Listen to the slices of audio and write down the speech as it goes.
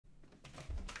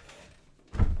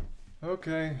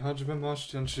Okay, Hajime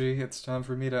Tenchi, it's time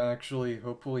for me to actually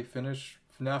hopefully finish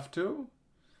FNAF 2?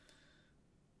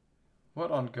 What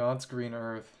on God's green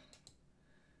earth?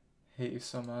 Hate you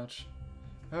so much.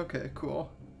 Okay,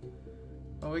 cool.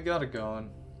 Well, we got it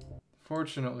going.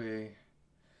 Fortunately...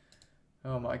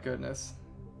 Oh my goodness.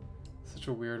 Such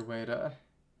a weird way to...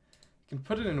 I can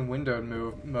put it in windowed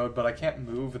mode, but I can't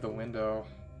move the window.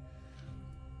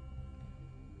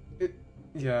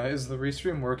 Yeah, is the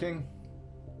restream working?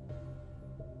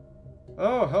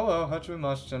 Oh, hello, Hajime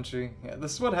Tenchi. Yeah,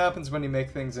 this is what happens when you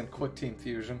make things in Quick Team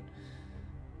Fusion.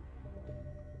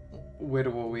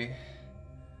 Widowy.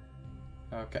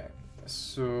 Okay,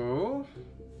 so...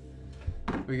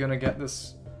 we gonna get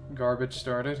this garbage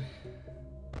started?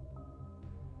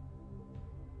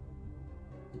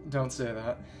 Don't say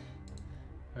that.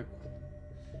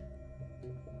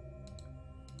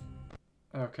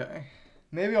 Okay.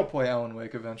 Maybe I'll play Alan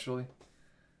Wake eventually.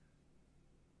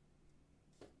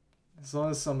 As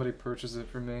long as somebody purchases it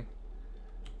for me.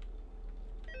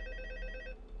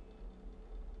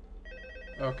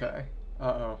 Okay.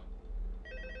 Uh-oh.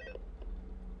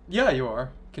 Yeah, you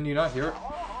are. Can you not hear it?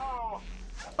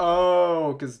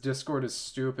 Oh, because Discord is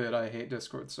stupid. I hate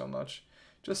Discord so much.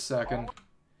 Just a second.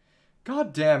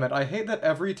 God damn it. I hate that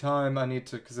every time I need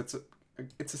to... because it's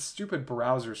a stupid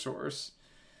browser source.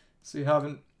 So you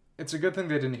haven't... It's a good thing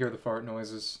they didn't hear the fart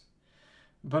noises.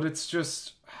 But it's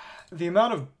just... the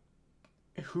amount of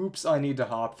hoops I need to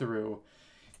hop through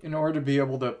in order to be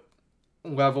able to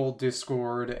level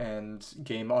Discord and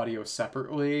game audio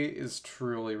separately is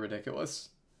truly ridiculous.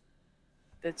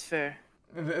 That's fair.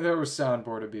 There was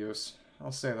soundboard abuse.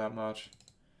 I'll say that much.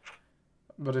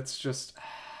 But it's just...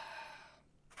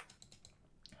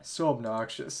 so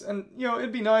obnoxious. And, you know,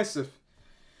 it'd be nice if,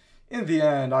 in the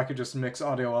end, I could just mix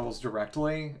audio levels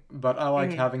directly, but I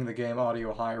like having the game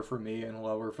audio higher for me and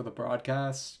lower for the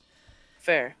broadcast.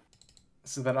 Fair.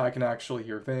 So that I can actually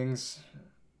hear things.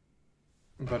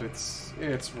 But it's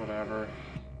whatever.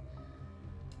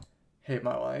 Hate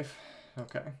my life.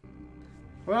 Okay.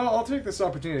 Well, I'll take this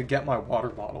opportunity to get my water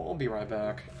bottle. I'll be right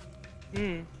back.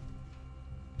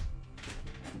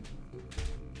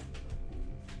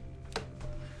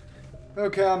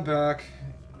 Okay, I'm back.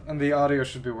 And the audio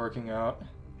should be working out.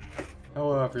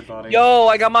 Hello, everybody. Yo,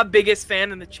 I got my biggest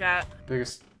fan in the chat.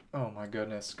 Biggest... Oh my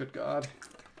goodness. Good God.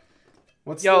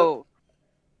 What's Yo.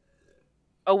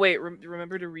 Oh, wait.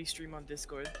 Remember to restream on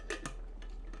Discord.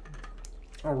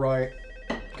 Alright.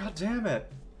 God damn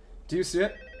it. Do you see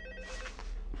it?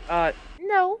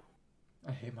 No.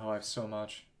 I hate my life so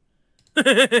much.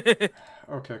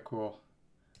 Okay, cool.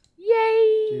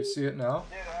 Yay! Do you see it now?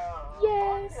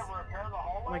 Yes!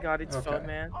 Oh my god, it's Phone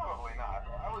Man.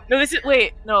 No, this is-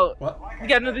 wait, no. What?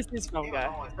 Yeah, no, this is Phone Guy.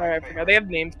 Sorry, I forgot. They have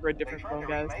names for different phone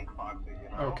guys.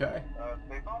 Okay.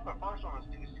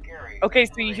 Okay,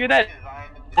 so you hear that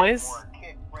noise?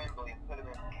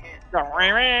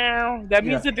 That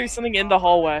means that there's something in the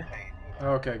hallway.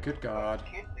 Okay, good God.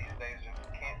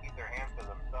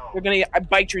 They're gonna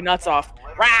bite your nuts off.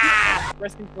 Rah!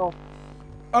 Press control.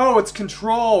 Oh, it's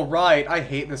Control! Right, I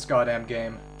hate this goddamn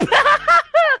game.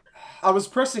 I was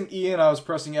pressing E and I was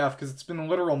pressing F because it's been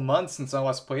literal months since I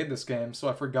last played this game, so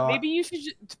I forgot. Maybe you should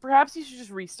perhaps you should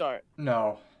just restart.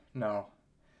 No. No.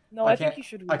 No, I think you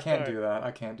should restart. I can't do that.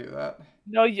 I can't do that.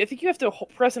 No, I think you have to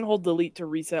press and hold delete to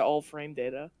reset all frame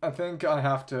data. I think I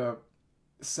have to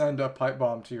send a pipe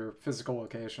bomb to your physical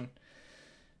location.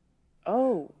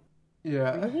 Oh.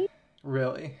 Yeah. Really?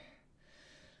 Really.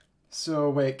 So,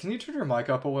 wait, can you turn your mic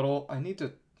up a little? I need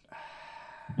to...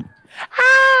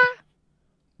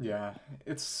 Yeah,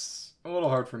 it's a little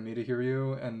hard for me to hear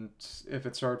you, and if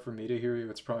it's hard for me to hear you,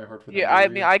 it's probably hard for them to hear I you.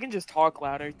 mean, I can just talk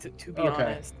louder, to be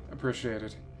honest. Appreciate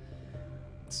it.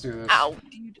 Let's do this. Ow,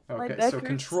 dude. Okay, so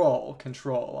hurts.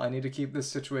 control. I need to keep this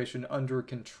situation under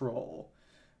control.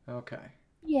 Okay.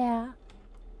 Yeah.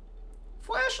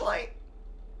 Flashlight!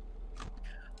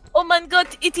 Oh my god,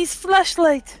 it is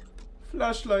flashlight!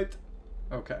 Flashlight.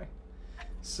 Okay.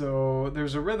 So,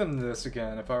 there's a rhythm to this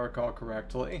again, if I recall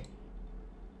correctly.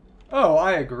 Oh,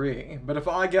 I agree. But if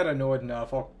I get annoyed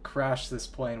enough, I'll crash this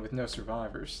plane with no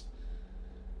survivors.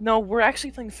 No, we're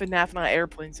actually playing FNAF, not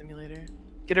Airplane Simulator.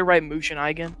 Get it right, Mushin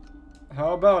Eigen.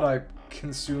 How about I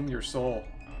consume your soul?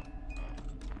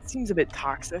 Seems a bit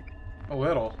toxic. A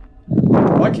little.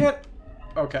 Why can't...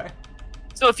 Okay.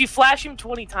 So if you flash him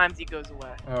 20 times, he goes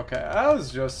away. Okay, I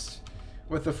was just...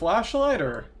 With the flashlight,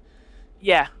 or...?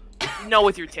 Yeah. No,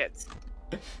 with your tits.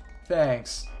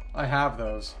 Thanks. I have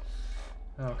those.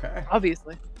 Okay.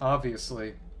 Obviously.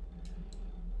 Obviously.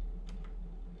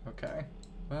 Okay.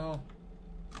 Well,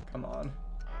 come on.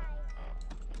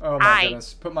 Oh my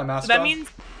goodness. Put my mask on. So that means...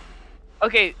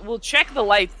 Okay, we'll check the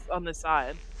lights on the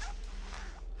side.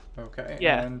 Okay,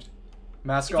 Yeah. and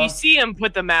mask If on? you see him,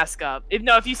 put the mask up.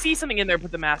 If you see something in there,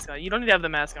 put the mask on. You don't need to have the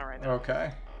mask on right now.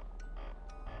 Okay.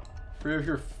 Free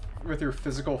of with your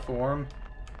physical form.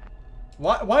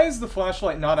 Why is the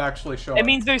flashlight not actually showing? It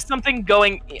means there's something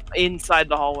going inside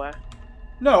the hallway.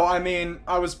 No, I mean,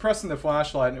 I was pressing the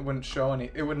flashlight and it wouldn't show any.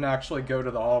 It wouldn't actually go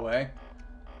to the hallway.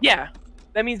 Yeah.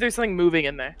 That means there's something moving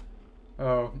in there.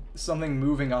 Oh, something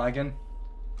moving, Eigen?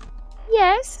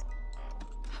 Yes.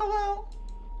 Hello.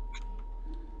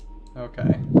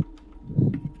 Okay.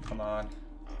 Come on.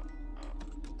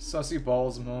 Sussy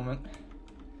balls moment.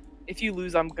 If you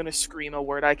lose, I'm gonna scream a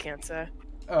word I can't say.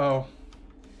 Oh.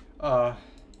 So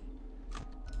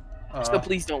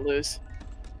please don't lose.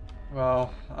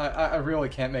 Well, I really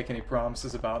can't make any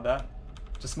promises about that.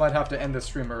 Just might have to end the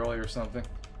stream early or something.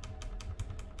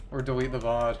 Or delete the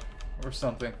VOD. Or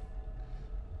something.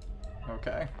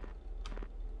 Okay.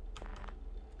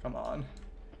 Come on.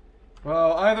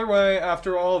 Well, either way,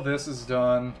 after all this is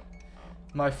done,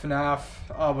 my FNAF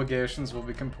obligations will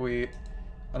be complete.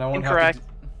 And I won't Incorrect.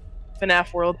 have to...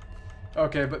 FNAF World.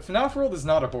 Okay, but FNAF World is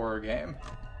not a horror game.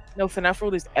 No, FNAF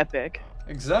World is epic.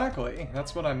 Exactly.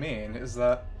 That's what I mean, is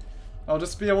that I'll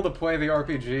just be able to play the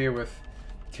RPG with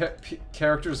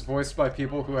characters voiced by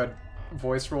people who had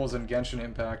voice roles in Genshin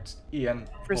Impact EN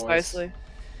Precisely. voice,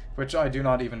 which I do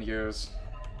not even use.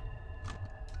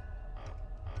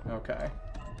 Okay.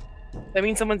 That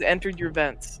means someone's entered your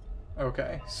vents.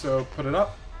 Okay, so put it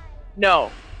up.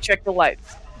 No. Check the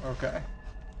lights. Okay.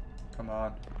 Come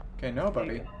on. Okay,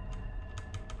 nobody.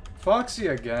 Foxy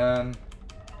again.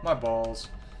 My balls.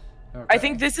 Okay. I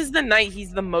think this is the night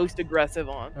he's the most aggressive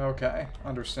on. Okay,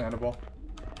 understandable.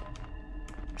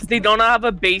 Because they don't have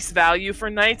a base value for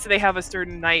nights, they have a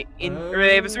certain night in, or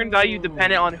they have a certain value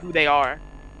dependent on who they are.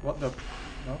 What the?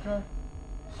 Okay.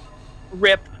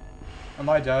 Rip. Am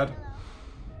I dead?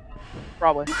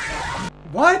 Probably.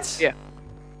 What? Yeah.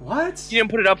 What? You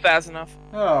didn't put it up fast enough.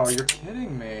 Oh, you're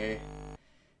kidding me.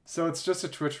 So it's just a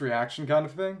Twitch reaction kind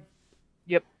of thing?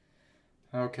 Yep.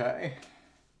 Okay.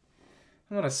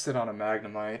 I'm gonna sit on a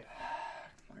Magnemite.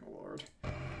 My lord.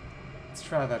 Let's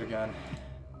try that again.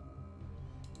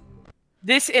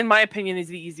 This, in my opinion, is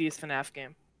the easiest FNAF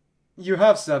game. You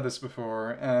have said this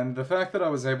before, and the fact that I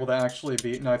was able to actually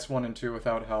beat Nights 1 and 2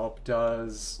 without help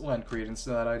does lend credence to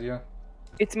that idea.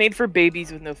 It's made for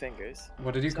babies with no fingers.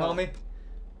 What did you call me?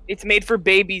 It's made for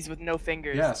babies with no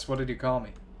fingers. Yes, what did you call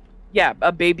me? Yeah,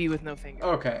 a baby with no fingers.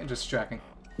 Okay, just checking.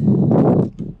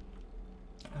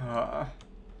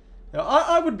 Yeah,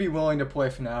 I would be willing to play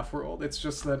FNAF World, it's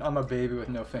just that I'm a baby with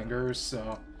no fingers,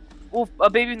 so... Well, a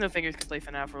baby with no fingers can play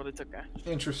FNAF World, it's okay.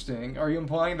 Interesting. Are you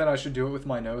implying that I should do it with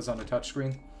my nose on a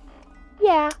touchscreen?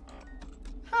 Yeah.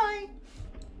 Hi!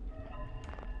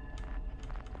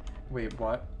 Wait,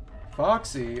 what?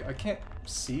 Foxy? I can't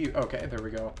see you. Okay, there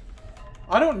we go.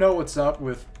 I don't know what's up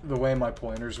with the way my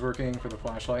pointer's working for the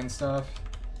flashlight and stuff.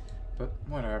 But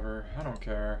whatever. I don't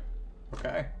care.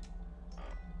 Okay.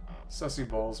 Sussy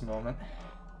balls moment.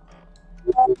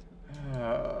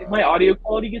 If my audio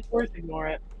quality gets worse, ignore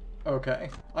it. Okay.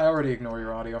 I already ignore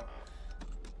your audio.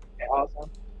 Okay, awesome.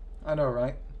 I know,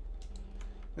 right?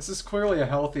 This is clearly a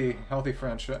healthy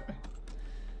friendship.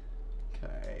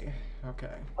 Okay.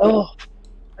 Okay. Oh,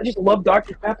 I just love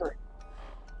Dr. Pepper.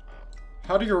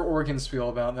 How do your organs feel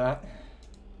about that?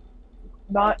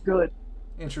 Not good.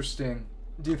 Interesting.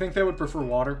 Do you think they would prefer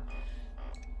water?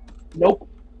 Nope.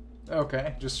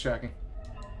 Okay, just checking.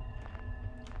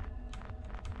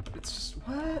 It's just...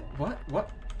 What? What?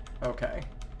 Okay.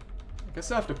 I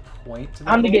guess I have to point to the...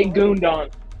 Time to get gooned on.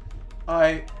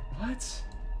 What?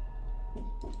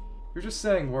 You're just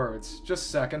saying words. Just a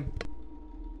second.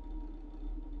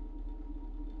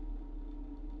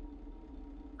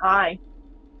 Hi.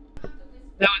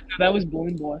 That was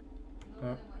Balloon Boy.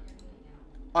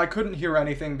 I couldn't hear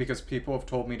anything because people have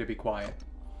told me to be quiet.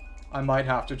 I might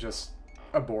have to just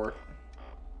abort.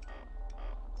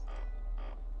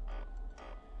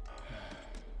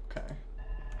 Okay.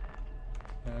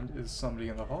 And is somebody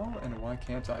in the hall? And why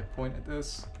can't I point at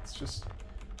this? It's just...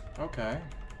 Okay.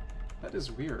 That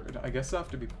is weird. I guess I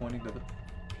have to be pointing to the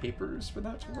papers for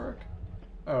that to work?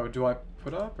 Oh, do I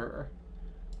put up, or...?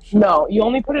 No, you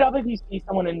only put it up if you see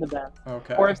someone in the vent.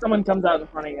 Okay. Or if someone comes out in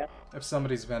front of you. If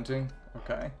somebody's venting?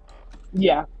 Okay.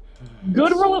 Yeah.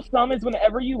 Good rule of thumb is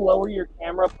whenever you lower your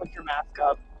camera, put your mask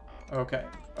up. Okay.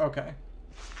 Okay.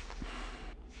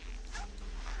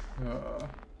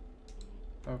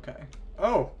 Okay.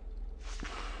 Oh!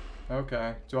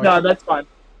 Okay. Do I... No, that's fine.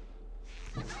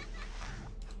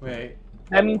 Wait.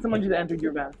 That means someone just entered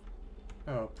your vent.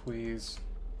 Oh, please.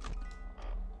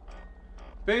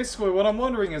 basically, what I'm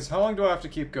wondering is how long do I have to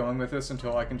keep going with this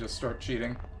until I can just start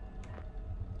cheating?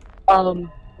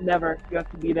 Never. You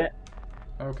have to beat it.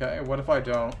 Okay, what if I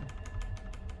don't?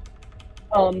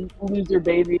 Loser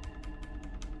baby.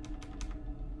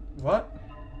 What?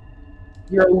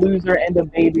 You're a loser and a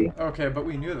baby. Okay, but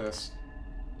we knew this.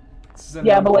 This is a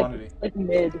Yeah, known but quantity. like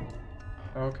mid.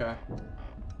 Okay.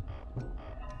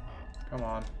 Come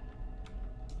on.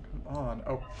 Come on.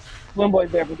 Oh. One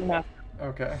boy's there, but you have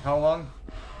Okay, how long?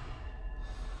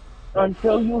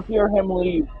 until you hear him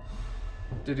leave.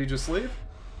 Did he just leave?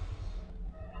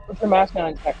 Put your mask on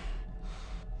and check.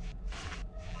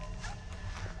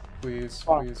 Please,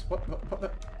 Come on. please. What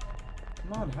the?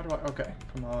 Come on, how do I? Okay,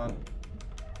 come on.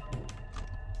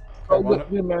 Oh, Okay, look,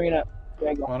 the marionette.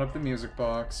 There you go. want up the music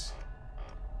box.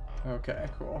 Okay,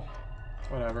 cool.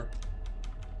 Whatever.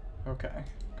 Okay,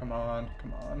 come on,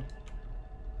 come on.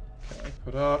 Okay,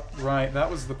 put up. Right,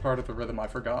 that was the part of the rhythm I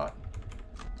forgot.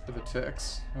 For the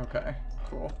ticks. Okay,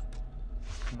 cool.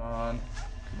 Come on,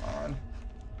 come on.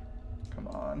 Come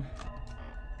on.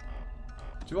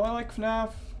 Do I like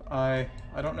FNAF? I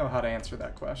don't know how to answer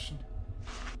that question.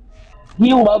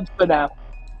 He loves FNAF.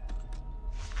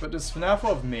 But does FNAF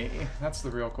love me? That's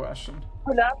the real question.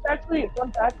 FNAF's actually,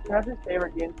 fun fact, FNAF's his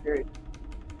favorite game series.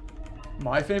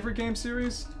 My favorite game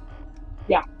series?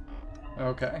 Yeah.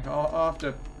 Okay, I'll have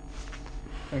to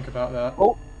think about that.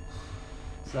 Oh.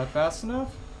 Is that fast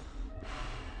enough?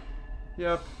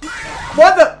 Yep.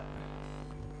 What the?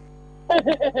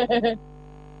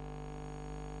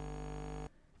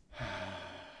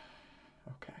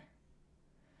 Okay.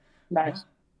 Nice.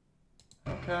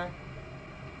 Okay.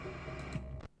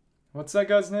 What's that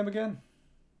guy's name again?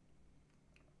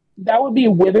 That would be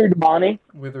Withered Bonnie.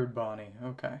 Withered Bonnie.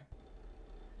 Okay.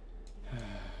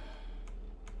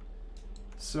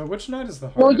 So which night is the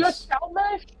Yo, you got hardest? Scout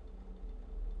Mesh?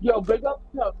 Yo, big up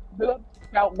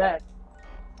Scout Mesh.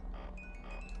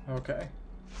 Okay.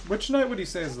 Which night would he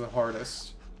say is the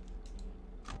hardest?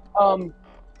 The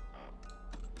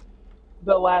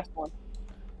last one.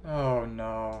 Oh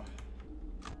no.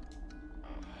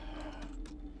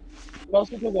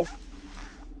 Mostly because of...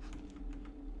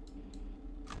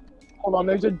 Hold on,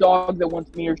 there's a dog that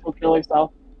wants me or she'll kill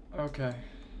herself. Okay.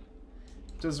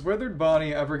 Does Withered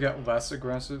Bonnie ever get less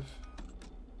aggressive?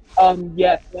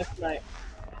 Yes, next night.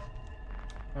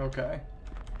 Okay.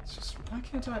 It's just, why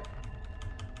can't I...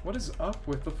 What is up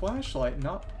with the flashlight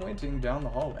not pointing down the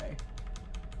hallway?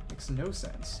 Makes no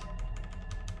sense.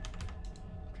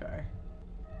 Okay.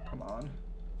 Come on.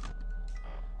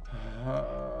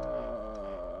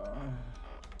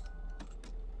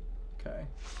 Okay.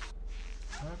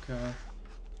 Okay.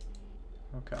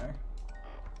 Okay.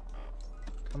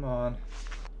 Come on.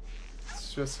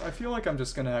 It's just, I feel like I'm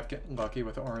just gonna have to get lucky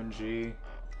with RNG.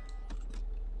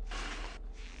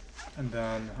 And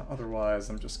then, otherwise,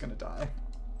 I'm just gonna die.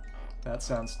 That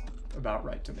sounds about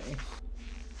right to me.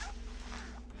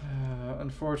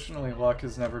 Unfortunately, luck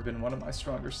has never been one of my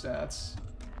stronger stats.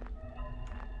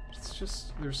 It's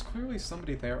just, there's clearly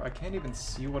somebody there. I can't even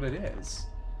see what it is.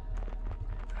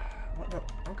 What the?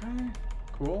 Okay.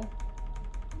 Cool.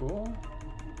 Cool.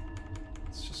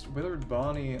 It's just Withered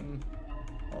Bonnie and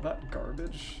all that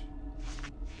garbage.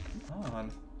 Come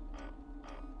on.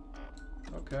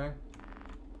 Okay.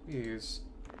 Please.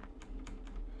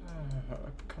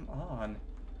 Come on.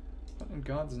 What in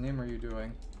God's name are you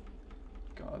doing?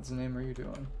 God's name are you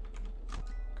doing?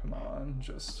 Come on,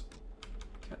 just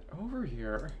get over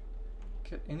here.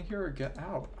 Get in here or get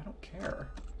out. I don't care.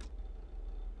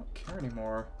 I don't care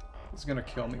anymore. This is gonna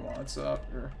kill me while it's up.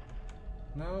 Or...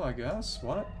 No, I guess.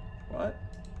 What? What?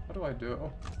 What do I do?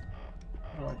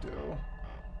 What do I do?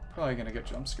 Probably gonna get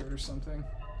jump scared or something.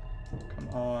 Come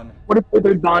on. What if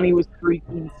Withered Bonnie was freaky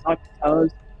and sucked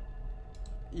toes?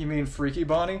 You mean Freaky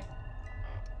Bonnie?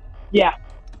 Yeah.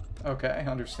 Okay,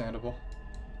 understandable.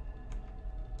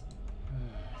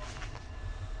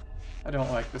 I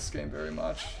don't like this game very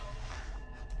much.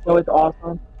 So it's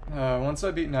awesome. Once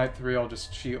I beat Night 3, I'll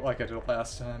just cheat like I did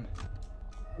last time.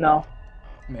 No.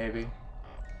 Maybe.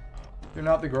 You're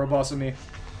not the girl boss of me.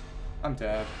 I'm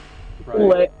dead. Right.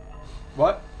 Lit.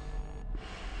 What?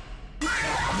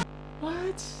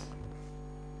 What?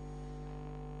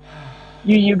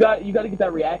 You got to get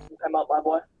that reaction time up, my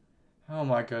boy. Oh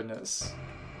my goodness.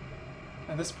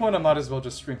 At this point, I might as well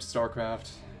just stream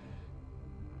StarCraft.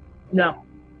 No.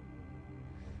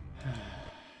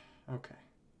 Okay.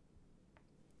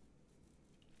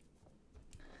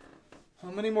 How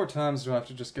many more times do I have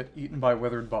to just get eaten by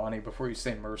Withered Bonnie before you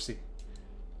say mercy?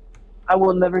 I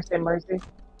will never say mercy.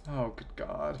 Oh, good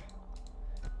God.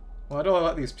 Why do I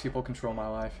let these people control my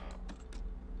life?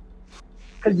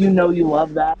 Because you know you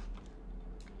love that.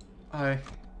 I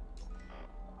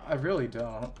really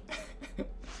don't.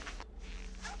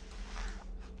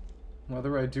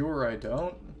 Whether I do or I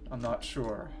don't, I'm not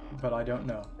sure, but I don't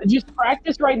know. Just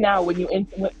practice right now when you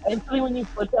instantly when you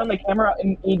put down the camera,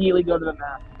 immediately go to the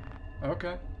map.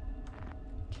 Okay.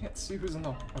 Can't see who's in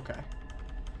the... Okay.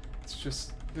 It's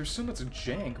just... There's so much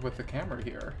jank with the camera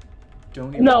here.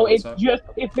 Don't even No, know it's what's up. just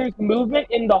if there's movement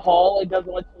in the hall, it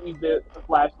doesn't let you use the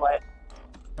flashlight.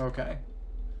 Okay.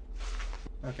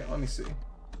 Okay, let me see.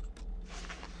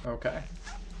 Okay.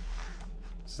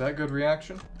 Is that a good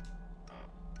reaction?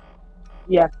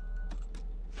 Yeah.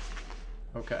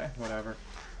 Okay, whatever.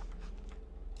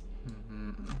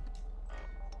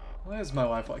 Why is my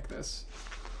life like this?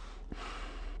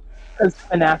 Because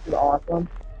FNAF is awesome.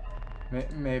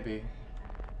 Maybe.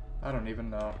 I don't even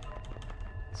know.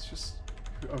 It's just...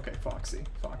 Okay, Foxy.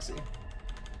 Foxy.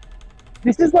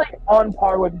 This is like on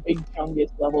par with Big Chungus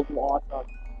levels of awesome.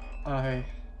 I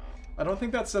don't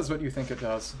think that says what you think it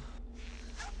does.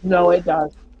 No, it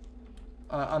does.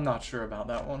 I'm not sure about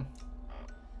that one.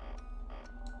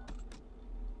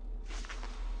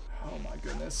 Oh my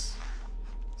goodness.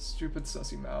 Stupid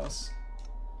sussy mouse.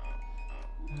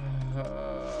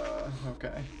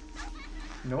 Okay.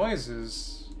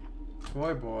 Noises.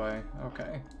 Toy boy.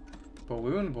 Okay.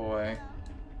 Balloon boy.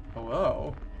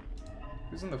 Hello?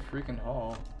 Who's in the freaking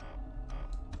hall?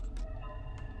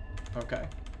 Okay.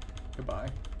 Goodbye.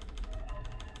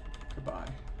 Goodbye.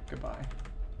 Goodbye.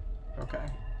 Okay.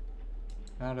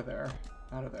 Out of there.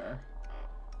 Out of there.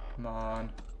 Come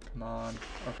on. Come on.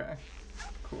 Okay.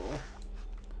 Cool.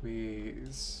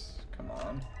 Please. Come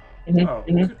on. Oh,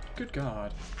 good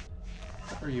God.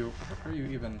 What are you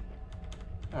even...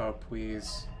 Oh,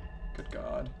 please. Good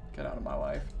God. Get out of my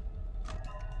life.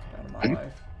 Get out of my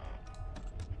life.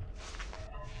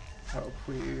 Oh,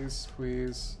 please,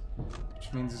 please.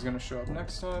 Which means he's gonna show up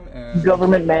next time, and...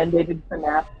 Government-mandated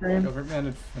FNAF stream.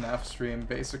 Government-mandated FNAF stream,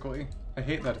 basically. I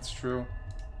hate that it's true.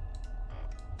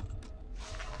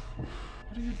 What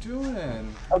are you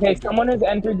doing? Okay, someone has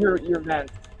entered your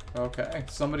vent. Okay,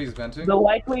 somebody's venting. The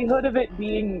likelihood of it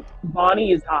being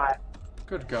Bonnie is high.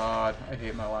 Good God, I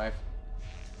hate my life.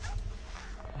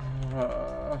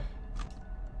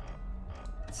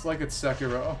 It's like it's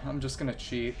Sekiro. I'm just gonna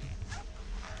cheat.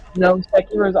 No,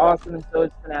 Sekiro is awesome, and so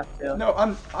is FNAF 2. No,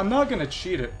 I'm not gonna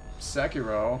cheat at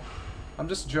Sekiro. I'm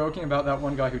just joking about that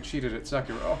one guy who cheated at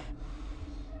Sekiro.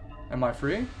 Am I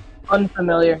free?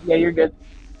 Unfamiliar. Yeah, you're good.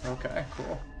 Okay,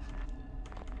 cool.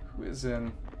 Who is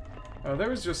in... Oh, there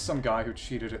was just some guy who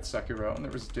cheated at Sekiro, and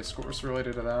there was discourse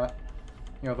related to that.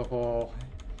 You know, the whole...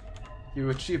 You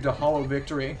achieved a hollow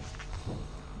victory.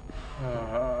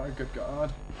 Good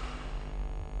God.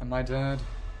 Am I dead?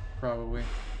 Probably.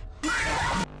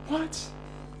 What?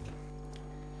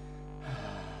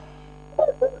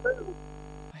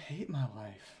 I hate my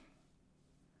life.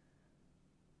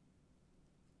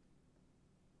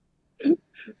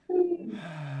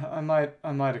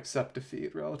 I might accept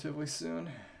defeat relatively soon.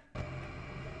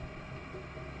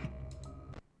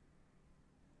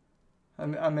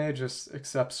 I may just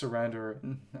accept surrender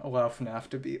and allow FNAF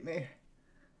to beat me.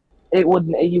 It would.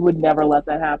 You would never let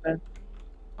that happen.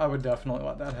 I would definitely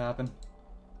let that happen.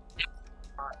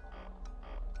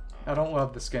 I don't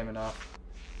love this game enough.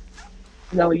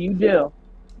 No, you do.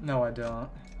 No, I don't.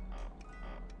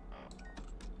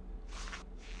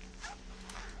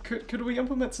 Could we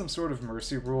implement some sort of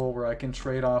mercy rule where I can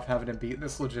trade off having to beat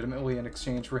this legitimately in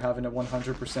exchange for having a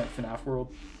 100% FNAF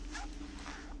world?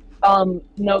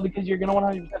 No, because you're gonna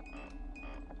 100%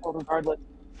 regardless.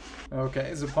 Okay,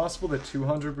 is it possible that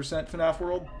 200% FNAF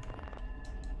world?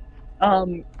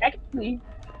 Actually.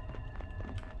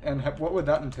 And what would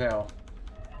that entail?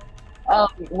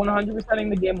 100%ing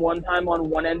the game one time on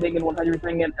one ending and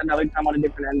 100%ing it another time on a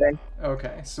different ending.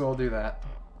 Okay, so I'll do that.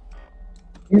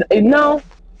 No,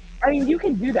 I mean, you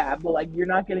can do that, but, like, you're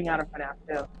not getting out of FNAF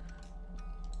 2.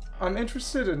 I'm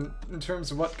interested in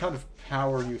terms of what kind of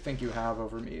power you think you have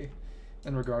over me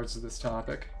in regards to this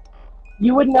topic.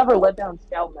 You would never let down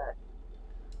Scoutnet.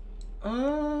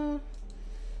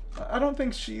 I don't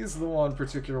think she's the one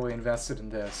particularly invested in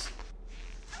this.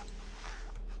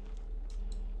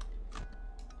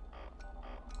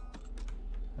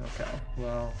 Okay,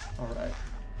 well, alright.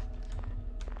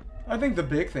 I think the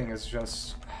big thing is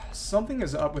just... Something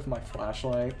is up with my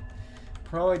flashlight.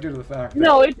 Probably due to the fact that...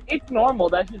 No, it's normal.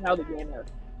 That's just how the game is.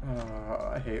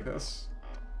 I hate this.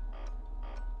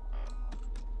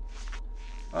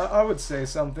 I would say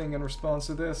something in response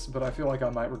to this, but I feel like I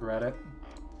might regret it.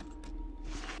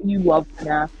 You love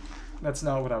FNAF. That's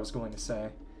not what I was going to say.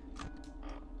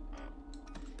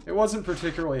 It wasn't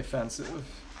particularly offensive.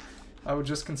 I would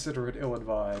just consider it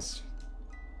ill-advised.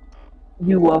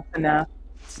 You love FNAF.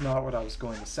 It's not what I was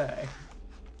going to say.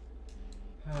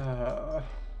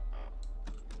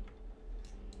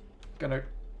 Gonna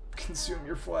consume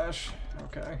your flesh.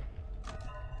 Okay.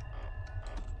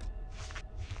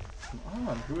 Come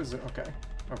on. Who is it? Okay.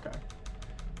 Okay.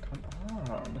 Come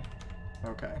on.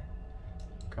 Okay.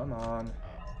 Come on.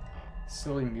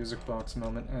 Silly music box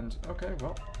moment. And, okay,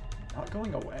 well, not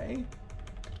going away?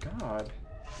 Good God.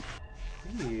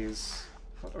 Please.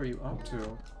 What are you up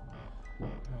to?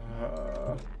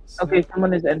 Okay,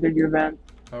 someone has entered your vent.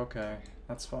 Okay,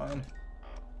 that's fine.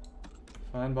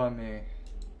 Fine by me.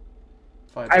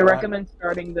 If I die... recommend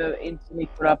starting the instantly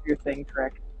put up your thing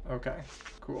trick. Okay,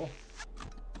 cool.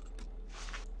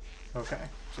 Okay,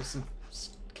 just in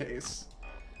case.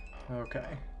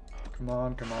 Okay. Come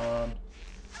on, come on.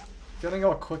 Getting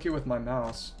all clicky with my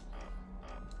mouse.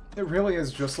 It really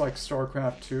is just like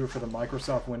StarCraft 2 for the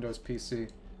Microsoft Windows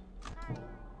PC.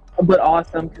 But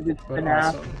awesome, because it's But FNAF.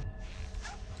 awesome.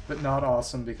 But not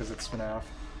awesome because it's FNAF.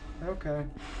 Okay.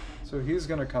 So he's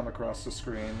gonna come across the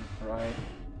screen, right?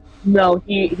 No,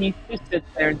 he just sits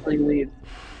there until he leaves.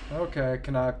 Okay,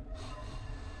 can I...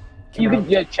 You can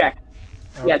check.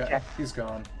 Okay, Yeah, check. He's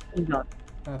gone. He's gone.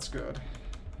 That's good.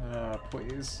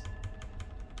 Please.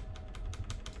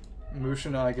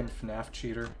 Mushin Eigen FNAF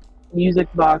cheater.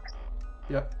 Music box.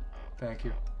 Yep. Thank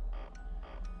you.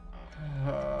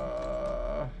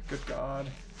 Good God.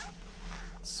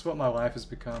 This is what my life has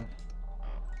become.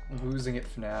 Losing at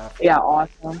FNAF. Yeah,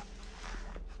 awesome.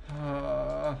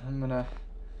 I'm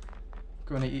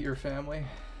gonna eat your family.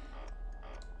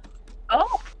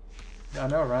 Oh! Yeah, I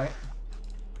know, right?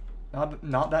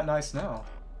 Not that nice now.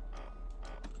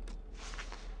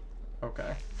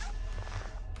 Okay.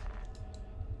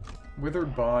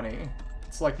 Withered Bonnie.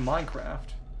 It's like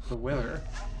Minecraft. The Wither.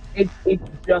 It's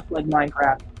just like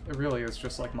Minecraft. It really is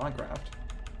just like Minecraft.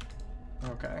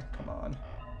 Okay, come on.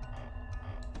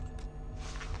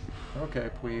 Okay,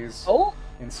 please. Oh!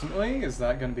 Instantly? Is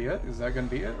that gonna be it? Is that gonna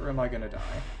be it? Or am I gonna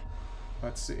die?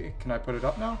 Let's see. Can I put it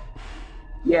up now?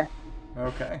 Yeah.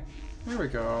 Okay. There we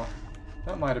go.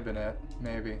 That might have been it.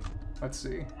 Maybe. Let's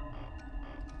see.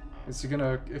 Is he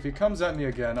gonna... If he comes at me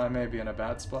again, I may be in a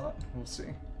bad spot. We'll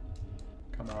see.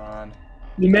 Come on.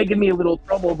 You're making me a little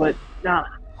trouble, but nah,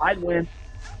 I'd win.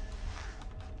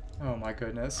 Oh my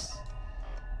goodness.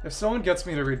 If someone gets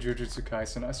me to read Jujutsu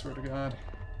Kaisen, I swear to God.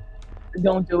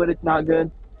 Don't do it, it's not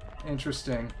good.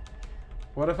 Interesting.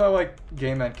 What if I like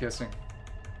gay men kissing?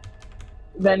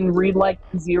 Then read like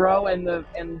Zero and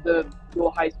the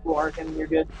dual high school arc and you're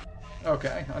good.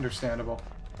 Okay, understandable.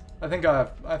 I think I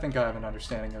have an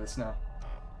understanding of this now.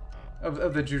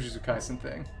 Of the Jujutsu Kaisen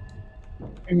thing.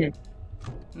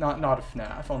 Mm-hmm. Not a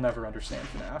FNAF. I'll never understand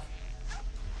FNAF.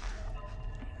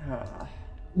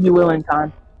 You will in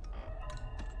time.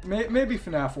 Maybe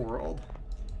FNAF World.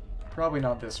 Probably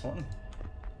not this one.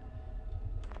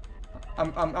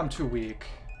 I'm too weak.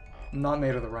 I'm not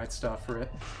made of the right stuff for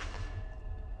it.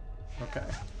 Okay.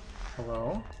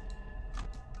 Hello?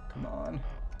 Come on.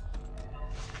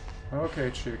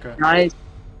 Okay, Chica. Nice.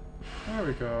 There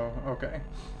we go. Okay.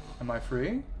 Am I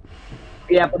free?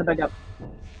 Yeah, put it back up.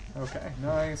 Okay,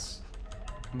 nice.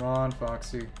 Come on,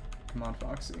 Foxy. Come on,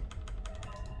 Foxy.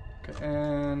 Okay,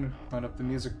 and run up the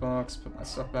music box, put my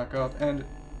stuff back up, and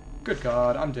good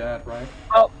God, I'm dead, right?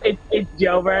 Oh, it's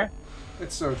Jover.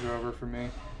 It's so Jover for me.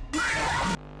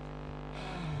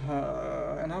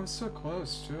 And I was so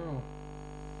close, too.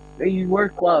 You were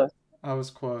close. I was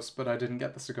close, but I didn't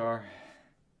get the cigar.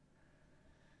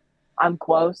 I'm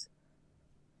close.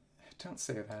 Don't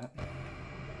say that.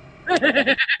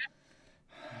 I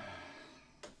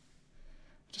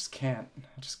just can't.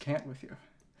 I just can't with you.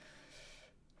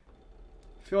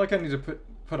 I feel like I need to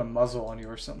put a muzzle on you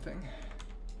or something.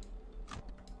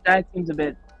 That seems a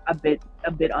bit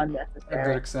unnecessary. A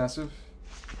bit excessive.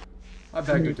 I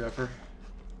beg to differ.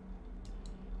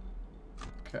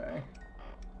 Okay.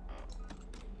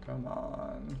 Come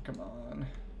on, come on.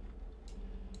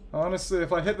 Honestly,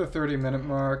 if I hit the 30-minute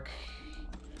mark,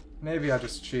 maybe I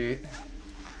just cheat.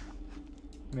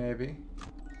 Maybe.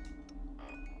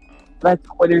 That's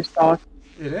quitter's talk.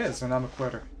 It is, and I'm a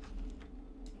quitter.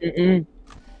 Mm-mm.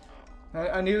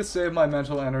 I need to save my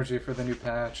mental energy for the new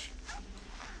patch.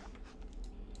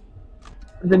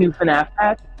 The new FNAF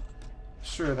patch?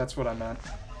 Sure, that's what I meant.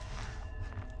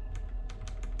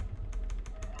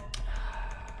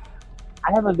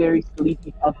 I have a very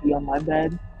sleepy puppy on my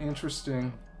bed.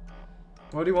 Interesting.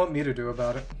 What do you want me to do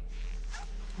about it?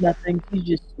 Nothing, he's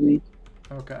just sweet.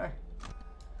 Okay.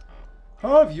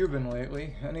 How have you been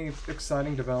lately? Any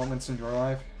exciting developments in your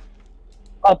life?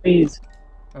 Puppies.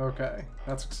 Okay,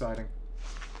 that's exciting.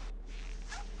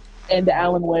 And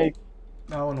Alan Wake.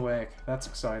 Alan Wake. That's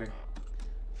exciting.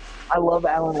 I love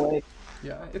Alan Wake.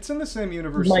 Yeah, it's in the same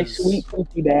universe My as... sweet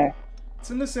cookie bear.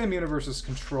 It's in the same universe as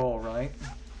Control, right?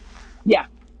 Yeah.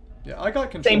 Yeah, I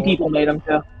got Control. Same people made them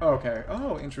too. Okay.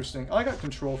 Oh, interesting. I got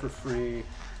Control for free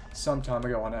some time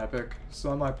ago on Epic,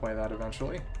 so I might play that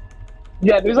eventually.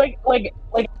 Yeah, there's like Wake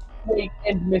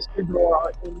and Mr. Door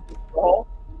are in Control.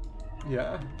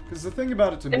 Yeah, because the thing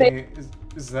about it to me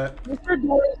is that... Mr.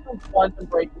 Door is from Quantum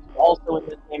Break, which is also in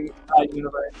the same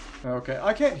universe. Okay,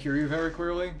 I can't hear you very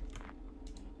clearly.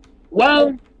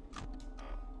 Well...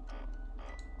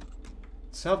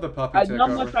 Let's have the puppy take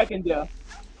not over. much I can do.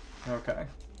 Okay.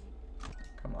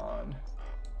 Come on.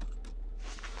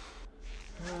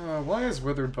 Why is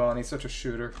Withered Bonnie such a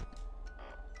shooter?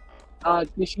 Because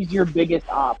she's your biggest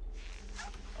op.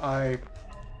 I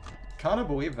kind of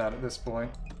believe that at this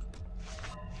point.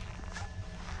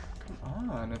 Come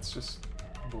on, it's just...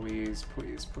 Please,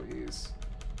 please, please.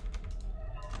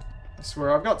 I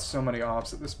swear, I've got so many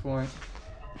ops at this point.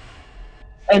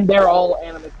 And they're all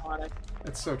animatronic.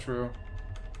 It's so true.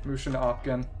 Mushin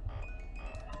Opkin.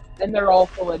 And they're all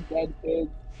full of dead kids.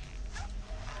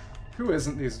 Who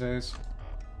isn't these days?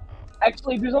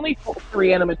 Actually, there's only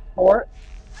four.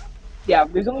 Yeah,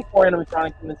 there's only 4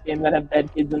 animatronics in this game that have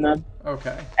dead kids in them.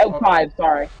 Okay. Oh, 5,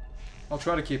 sorry. I'll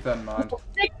try to keep that in mind.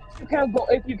 6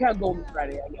 if you count Golden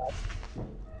Freddy, I guess.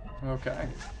 Okay.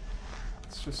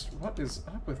 It's just, what is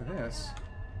up with this?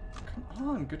 Come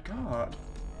on, good God.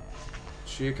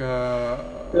 Chica,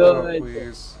 oh,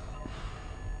 please.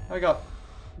 I got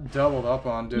doubled up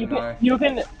on, didn't I? You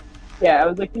can, yeah, I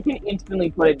was like, you can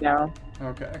instantly put it down.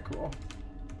 Okay, cool.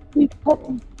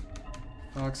 Cool.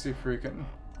 Foxy freaking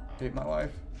hate my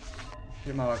life.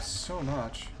 Hate my life so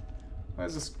much. Why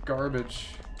is this garbage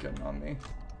getting on me?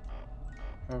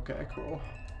 Okay, cool.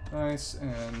 Nice,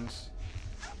 and...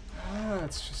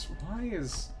 it's just, why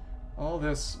is all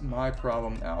this my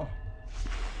problem now?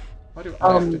 Why do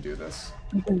I have to do this?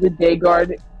 Because the day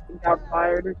guard got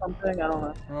fired or something? I don't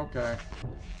know. Okay.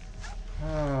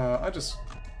 I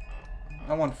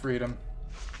want freedom.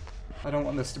 I don't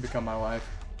want this to become my life.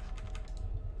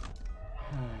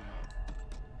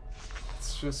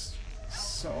 It's just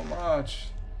so much.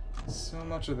 So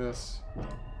much of this.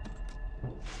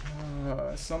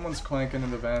 Someone's clanking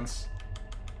in the vents.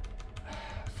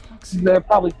 Foxy. They're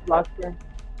probably thrusting.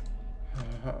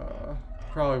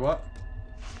 Probably what?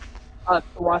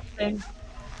 Thrusting.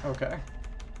 Okay.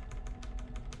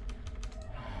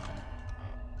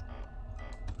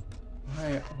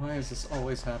 Why does this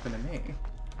always happen to me?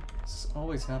 This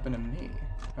always happen to me.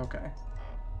 Okay.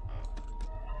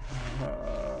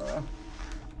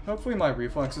 Hopefully my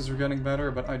reflexes are getting better,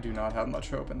 but I do not have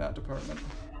much hope in that department.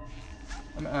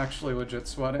 I'm actually legit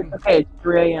sweating. Okay, it's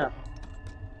 3 a.m.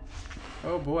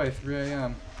 Oh boy, 3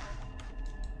 a.m.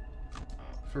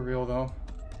 For real though.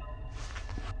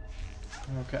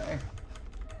 Okay.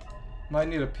 Might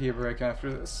need a pee break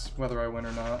after this, whether I win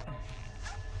or not.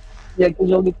 Yeah, because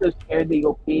you'll get so scared that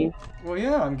you'll pee. Well,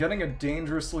 yeah, I'm getting a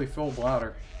dangerously full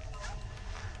bladder.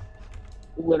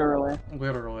 Literally.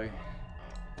 Literally.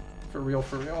 For real,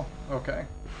 for real. Okay.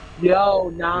 Yo,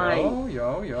 9.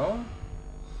 Yo.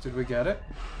 Did we get it?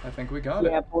 I think we got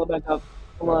it. Yeah, pull it back up.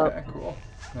 Okay, cool.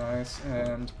 Nice,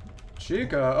 and...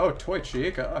 Chica! Oh, Toy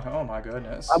Chica! Oh my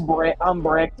goodness. I'm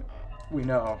bricked. We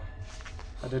know.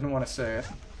 I didn't want to say it.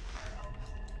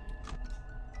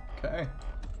 Okay.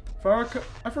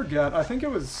 I forget. I think it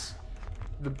was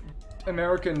the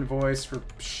American voice for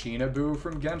Shinobu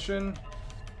from Genshin.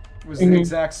 Was the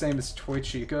exact same as Toy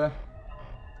Chica.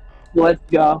 Let's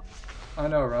go. I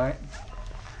know, right?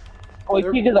 Toy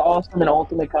Chica's awesome in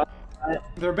Ultimate Custom. Right?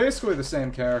 They're basically the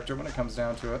same character when it comes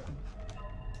down to it.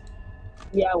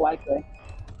 Yeah, likely.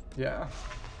 Yeah.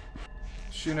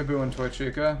 Shinobu and Toy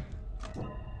Chica.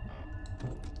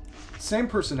 Same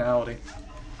personality.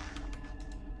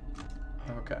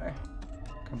 Okay.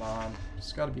 Come on.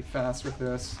 Just gotta be fast with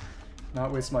this.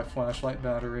 Not waste my flashlight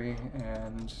battery,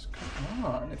 and... Come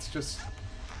on, it's just...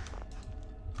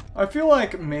 I feel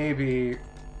like maybe...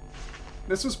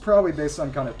 This was probably based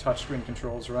on kind of touchscreen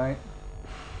controls, right?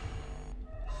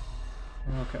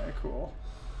 Okay, cool.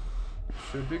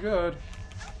 Should be good.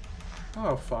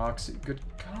 Oh, Foxy, good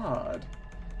God.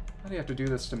 Why do you have to do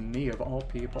this to me, of all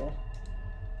people?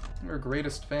 I'm your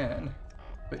greatest fan.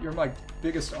 But you're my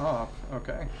biggest op.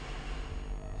 Okay.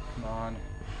 Come on.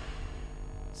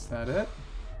 Is that it?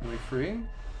 Are we free?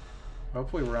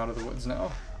 Hopefully we're out of the woods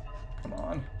now. Come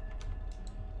on.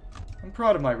 I'm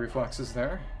proud of my reflexes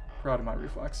there. Proud of my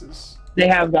reflexes. They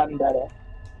have gotten better.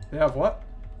 They have what?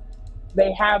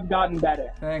 They have gotten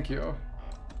better. Thank you.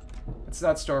 It's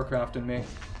that StarCraft in me.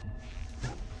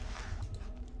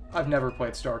 I've never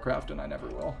played StarCraft and I never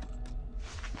will.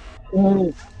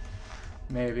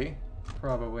 Maybe.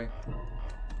 Probably.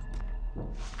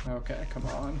 Okay, come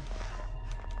on.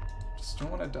 Just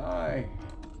don't want to die.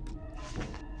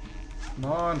 Come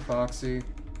on, Foxy.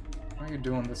 Why are you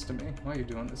doing this to me? Why are you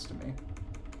doing this to me?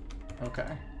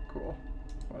 Okay, cool.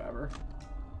 Whatever.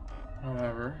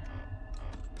 Whatever.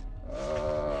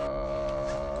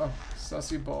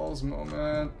 Sussy balls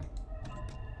moment.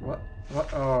 What?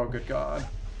 What? Oh, good God.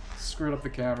 Screwed up the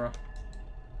camera.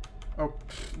 Oh,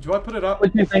 do I put it up?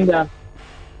 Put your thing down.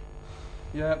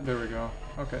 Yeah, there we go.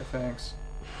 Okay, thanks.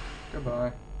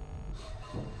 Goodbye.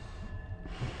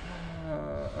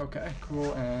 Okay,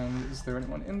 cool. And is there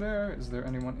anyone in there? Is there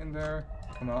anyone in there?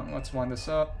 Come on, let's wind this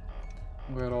up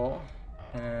a little.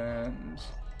 And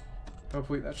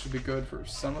hopefully that should be good for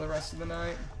some of the rest of the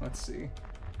night. Let's see.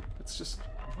 It's just...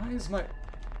 Why is my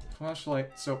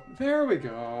flashlight so... There we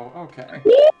go. Okay.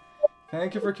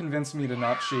 Thank you for convincing me to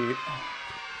not cheat.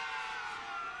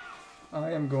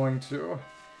 I am going to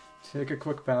take a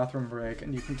quick bathroom break,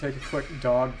 and you can take a quick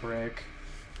dog break.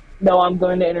 No, I'm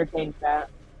going to entertain Pat.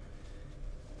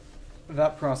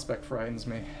 That prospect frightens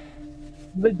me.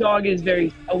 The dog is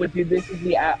very... Oh, with you, this is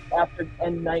the after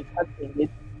end night cutscene.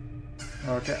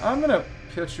 Okay, I'm gonna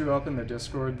pitch you up in the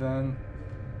Discord then.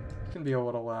 You can be a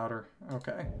little louder.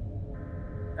 Okay.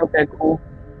 Okay, cool.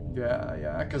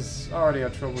 Yeah, because I already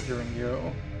had trouble hearing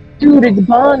you. Dude, it's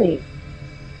Bonnie!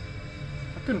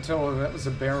 I couldn't tell whether that was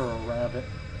a bear or a rabbit.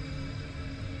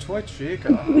 Toy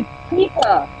Chica. It's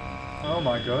Chica! Oh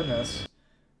my goodness.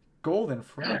 Golden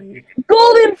Freddy.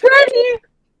 Golden Freddy!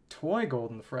 Toy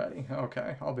Golden Freddy.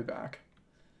 Okay, I'll be back.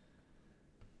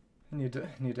 I need to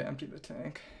empty the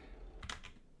tank.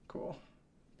 Cool.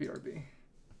 BRB.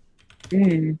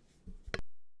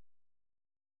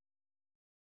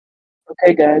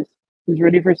 Okay, guys. Who's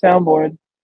ready for soundboard?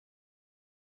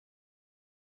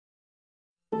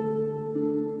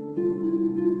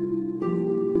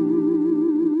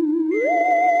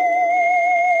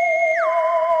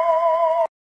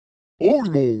 Oh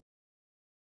no.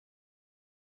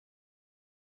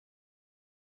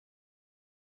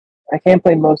 I can't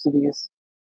play most of these.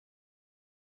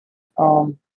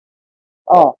 Oh.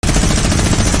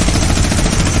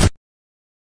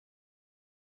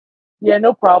 Yeah,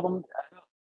 no problem.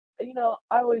 You know,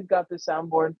 I always got the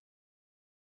soundboard.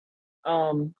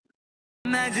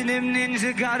 Imagine if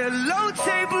Ninja got a low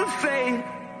table fame.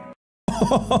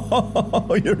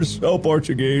 You're so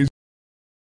Portuguese.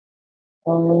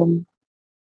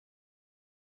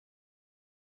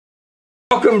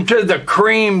 Welcome to the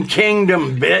Cream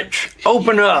Kingdom, bitch.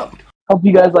 Open up. Hope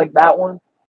you guys like that one.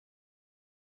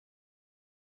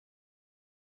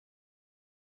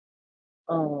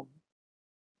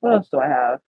 What else do I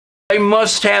have? They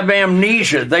must have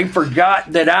amnesia. They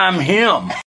forgot that I'm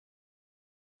him.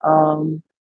 And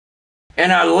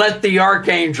I let the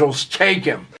archangels take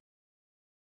him.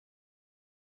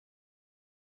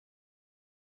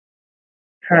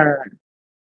 Turn.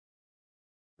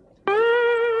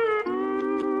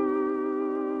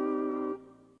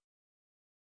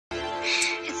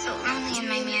 It's so lonely in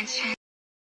my mansion.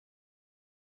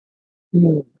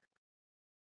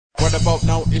 What about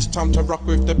now? It's time to rock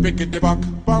with the biggity back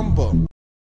bumble.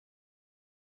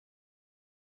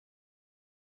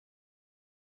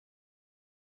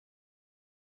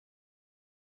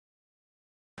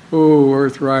 Oh,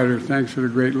 Earth Rider, thanks for the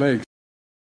Great Lakes.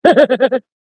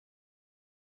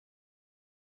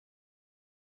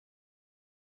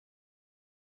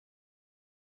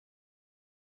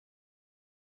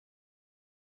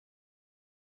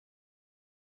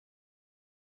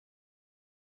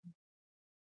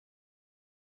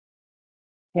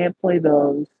 Can't play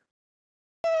those.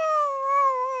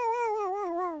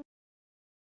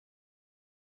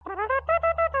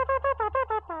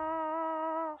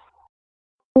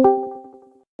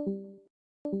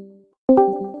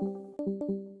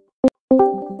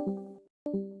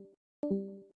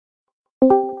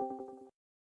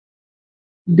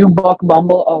 Do Buck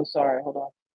Bumble? Oh, sorry, hold on.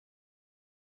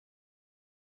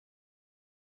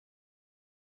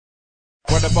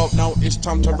 What about now? It's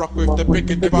time to rock with the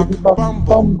biggity back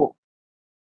bumble.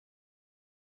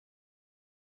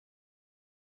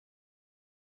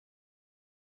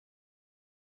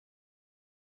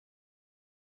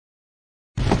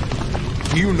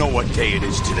 You know what day it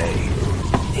is today.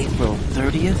 April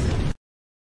 30th?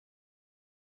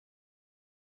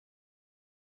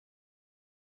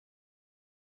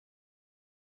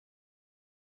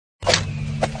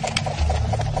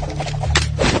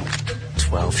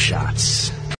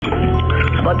 Shots.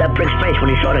 How about that prick's face when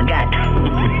he saw the gat?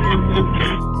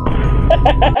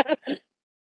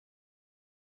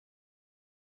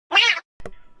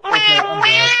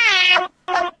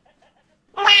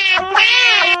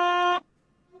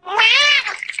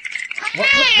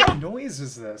 noise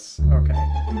is this? Okay,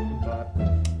 but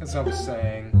as I was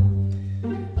saying,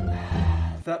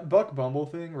 that Buck Bumble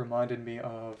thing reminded me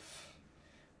of.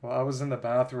 Well, I was in the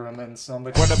bathroom and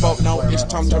somebody. What about now? It's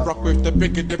time to rock with the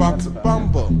biggity bock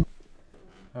bumble.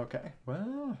 Okay,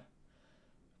 well,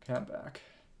 okay, I'm back.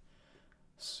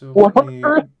 So What let me. on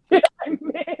earth I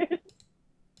missed?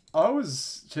 I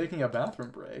was taking a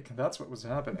bathroom break. That's what was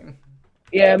happening.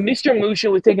 Yeah, Mr. Musha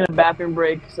was taking a bathroom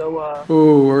break, so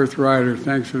Oh, Earth Rider,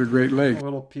 thanks for the Great A Lakes.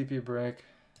 little pee-pee break,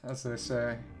 as they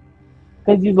say.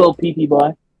 because he's a little pee-pee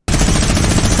boy.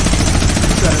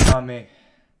 Set it on me.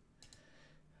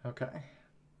 Okay.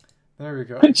 There we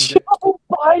go. Joe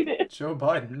Biden! Joe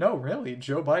Biden. No, really.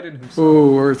 Joe Biden himself.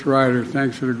 Oh, Earth Rider,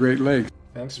 thanks for the Great Lakes.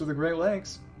 Thanks for the Great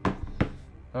Lakes.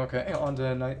 Okay, on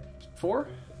to night 4?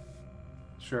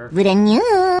 Sure.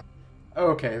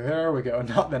 Okay, there we go.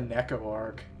 Not the Neko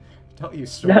arc. Don't you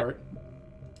start.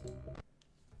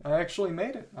 I actually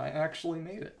made it.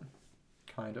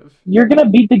 Kind of. You're gonna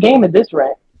beat the game at this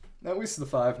rate. At least the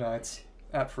 5 nights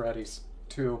at Freddy's.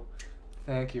 2.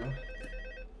 Thank you.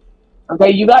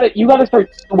 Okay, you gotta start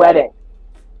sweating.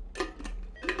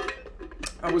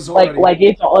 I was already Like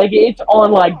it's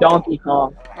on like Donkey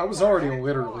Kong. I was already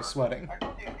literally sweating. I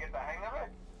told you to get the hang of it.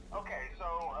 Okay, so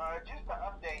just to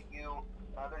update you,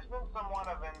 there's been somewhat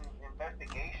of an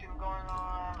investigation going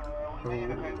on. We may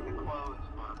have had to close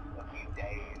for a few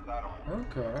days. I don't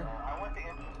know. Okay. I want to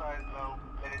emphasize though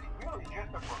that it's really just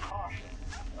a precaution.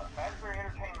 Fazbear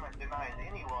Entertainment denies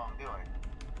any wrongdoing.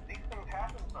 These things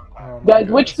happen sometimes. Guys,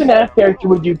 which FNAF character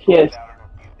would you kiss?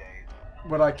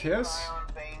 Would I kiss?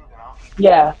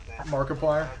 Yeah.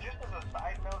 Markiplier? Just as a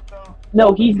side note though,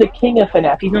 No, he's the king of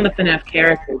FNAF. He's not a FNAF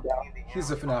character, though. He's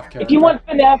a FNAF character. If you want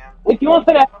FNAF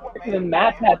character, then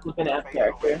Matt Pat's a FNAF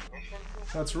character.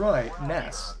 That's right,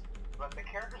 Ness. but the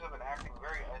characters have been acting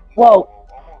very unusual, Well,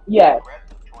 almost yes,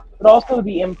 aggressive towards the but also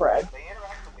the impreg. They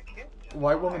interact with the kids just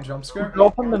White woman jump scare? Go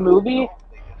from the movie,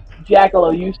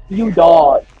 Jackalow, you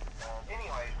dog.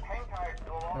 anyways, hang tight,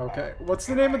 go along. Okay. What's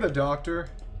the name of the doctor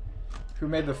who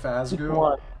made the Fazgoo?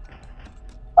 One.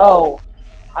 Oh,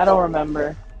 I don't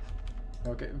remember.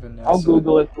 Okay, Vanessa. I'll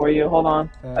Google it for you. Hold on.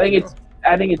 Thank I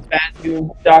think you. it's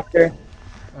Fazgoo Doctor.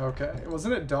 Okay.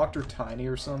 Wasn't it Dr. Tiny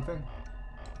or something?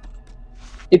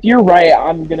 If you're right,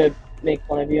 I'm gonna make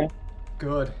fun of you.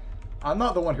 Good. I'm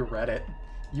not the one who read it.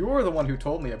 You were the one who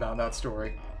told me about that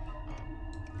story.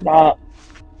 Not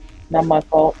my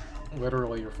fault.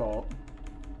 Literally your fault.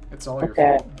 It's all your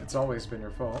Okay. fault. It's always been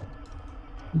your fault.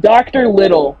 Dr.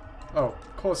 Little. Oh,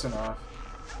 close enough.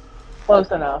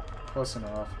 Close enough. Close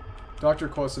enough. Doctor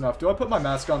Close Enough. Do I put my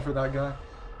mask on for that guy?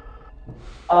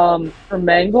 For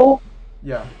Mangle?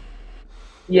 Yeah.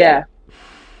 Yeah.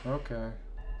 Okay.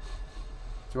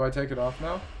 Do I take it off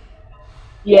now?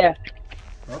 Yeah.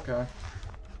 Okay.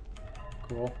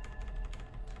 Cool.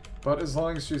 But as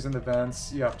long as she's in the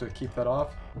vents, you have to keep that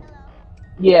off?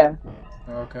 Yeah.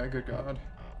 Okay, good God.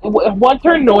 Once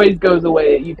her noise goes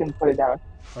away, you can put it down.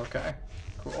 Okay,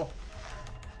 cool.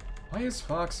 Why is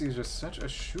Foxy just such a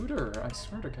shooter? I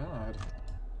swear to God.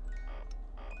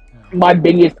 My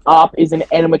biggest op is an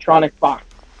animatronic fox.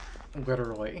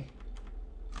 Literally.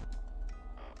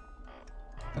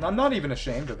 And I'm not even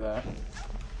ashamed of that.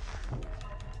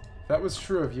 If that was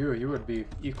true of you, you would be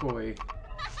equally...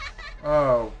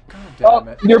 Oh, God damn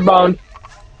it. You're boned.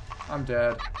 I'm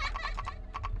dead.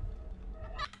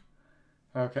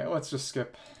 Okay, let's just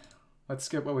skip. Let's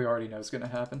skip what we already know is gonna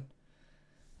happen.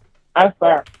 That's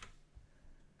fair.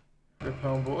 Rip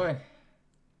homeboy.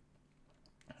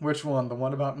 Which one? The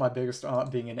one about my biggest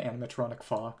aunt being an animatronic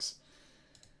fox.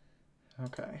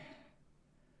 Okay.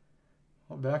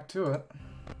 Well, back to it.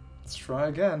 Let's try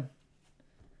again.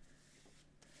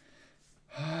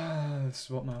 This is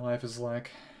what my life is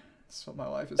like. This is what my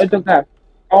life is It's like. okay.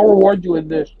 I'll reward you with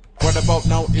this. What about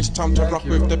now? It's time to Thank rock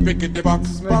you. with the biggity bock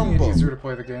This is making it bumble. easier to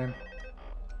play the game.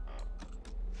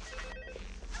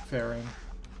 Fairing.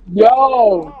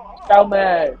 Yo!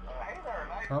 Scoutman! Hey there,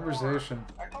 nice Conversation.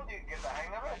 I told you to get the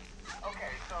hang of it.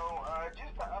 Okay, so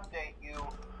just to update you,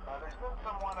 there's been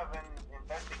somewhat of an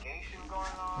investigation going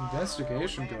on.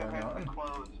 Investigation We may have going had to on?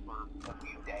 close for a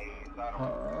few days. I don't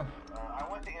know. I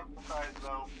want to emphasize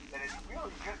though that it's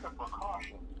really just a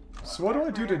precaution. So what do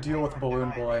I do to deal with Balloon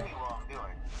Boy? Any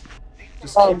wrongdoing. These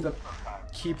Just things keep the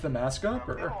sometimes. keep the mask up,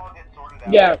 It'll or all get sorted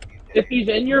out Yeah, in a few if days. he's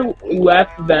in your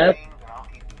left vent,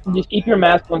 just keep your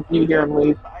mask on until you hear him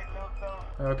leave. Side note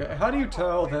though, okay? How do you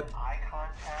tell that? eye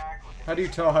contact with the How do you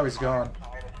tell how he's gone?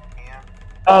 side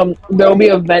of the hand. There'll be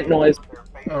a vent noise.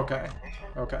 Okay.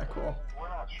 Okay, cool. We're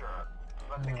not sure,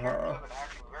 but the characters have been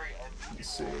acting very unusual, Let's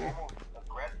see. almost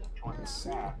aggressive towards Let's the see.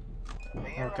 staff.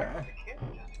 They interact Okay. with the kids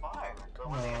just fine. But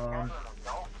when they encounter an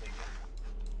adult, they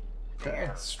just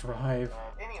Okay, strive.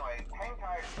 anyway, hang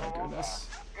tight. My goodness.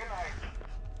 Good night.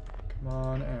 Come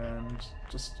on, and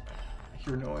just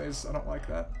hear noise. I don't like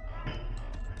that.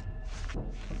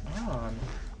 Come on.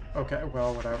 Okay,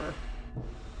 well, whatever.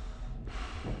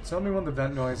 Tell me when the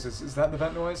vent noise is. Is that the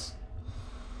vent noise?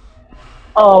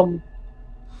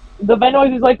 The vent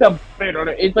noise is like the.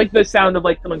 It's like the sound of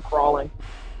like someone crawling.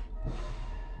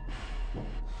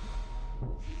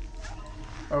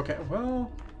 Okay,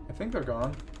 well, I think they're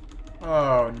gone.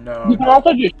 Oh no. You can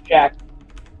also just check.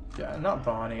 Yeah, not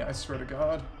Bonnie, I swear to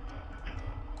God.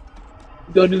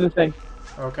 Go do the thing.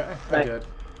 Okay, I Right. did.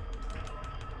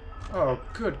 Oh,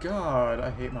 good God, I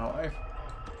hate my life.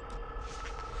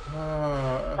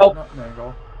 Oh. Not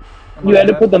Mangle. You had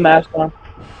to put the mask on.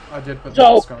 I did put the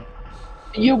So- mask on.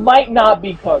 You might not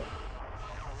be cooked.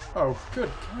 Oh, good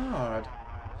God.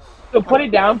 So put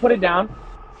it down. Put it down.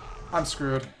 I'm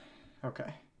screwed.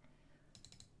 Okay.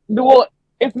 Well,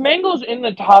 if Mangle's in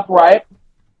the top right,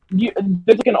 there's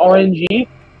like an RNG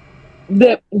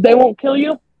that they won't kill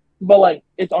you, but like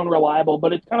it's unreliable.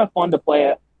 But it's kind of fun to play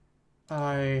it.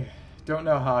 I don't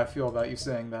know how I feel about you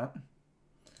saying that.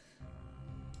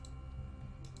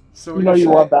 So You know you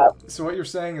love that. So what you're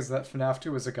saying is that FNAF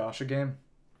 2 is a gacha game?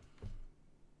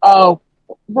 Oh,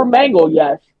 for Mangle,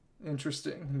 yes.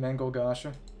 Interesting. Mangle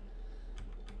gacha.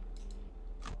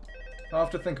 I'll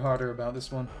have to think harder about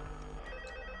this one.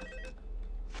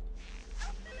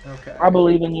 Okay. I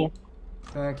believe in you.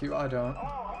 Thank you, I don't.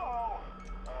 Oh,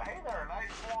 hey there,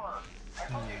 nice four.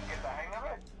 I told you to get the hang of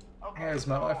it. Okay, Why is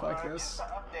my life like just this? to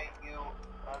update you,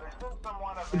 there's been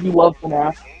somewhat of If you love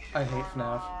FNAF. I hate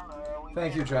FNAF. we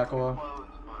Thank may you, have had to Jackalope. close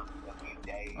for a few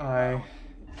days.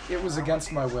 It was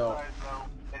against my will. Realize, though,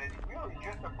 that it's really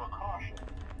just a precaution.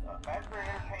 Fazbear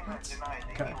Entertainment denies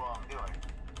Okay. any wrongdoing.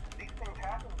 These things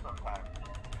happen sometimes.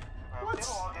 What?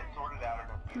 It'll all get sorted out in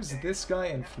a few Who's days. this guy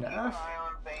in Keep an FNAF? eye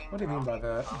on things. What do you mean by I'll keep you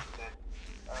that? posted.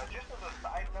 Just as a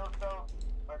side note, though,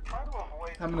 try to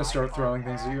avoid I'm gonna start eye throwing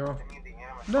things at you. contact, any of the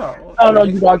amateur No. I don't know what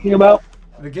you're talking about.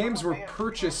 The games were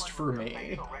purchased for me,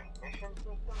 facial recognition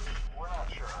systems, we're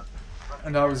not sure. But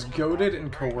and I was goaded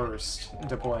and coerced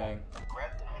into playing.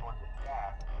 aggressive towards the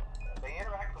staff. They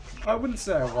interact with the I wouldn't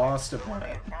say I lost a When they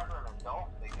bet. encounter an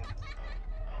adult, they just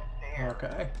stare.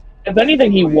 Okay. If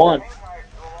anything, he won. Hang tight,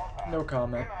 it'll all pass. No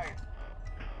comment. Good night.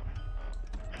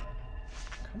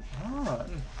 Come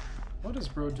on. What is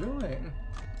bro doing?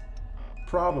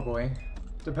 Probably.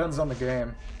 Depends on the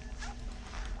game.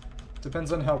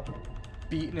 Depends on how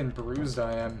beaten and bruised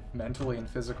I am, mentally and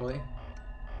physically.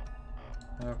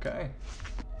 Okay.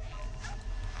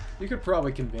 You could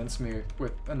probably convince me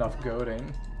with enough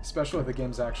goading, especially if the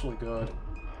game's actually good.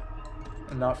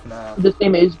 And not FNAF. This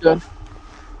game is good.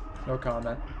 No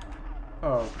comment.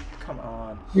 Oh, come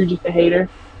on. You're just a hater.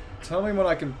 Tell me when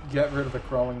I can get rid of the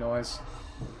crawling noise.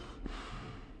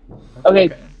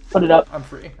 Okay, put it up. I'm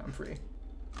free. I'm free.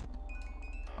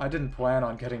 I didn't plan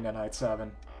on getting to night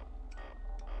 7.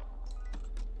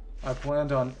 I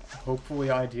planned on, hopefully,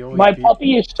 ideally... My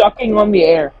puppy is sucking on the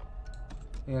air.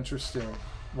 Interesting.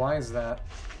 Why is that?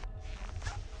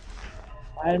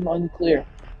 I'm unclear.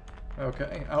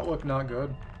 Okay, outlook not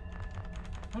good.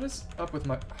 What is up with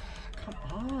my...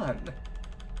 Come on!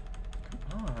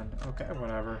 Come on. Okay,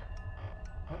 whatever.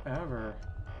 Whatever.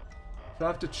 If I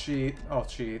have to cheat, I'll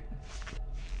cheat.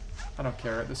 I don't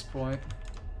care at this point.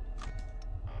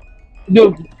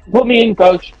 Dude, put me in,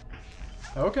 coach.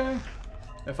 Okay.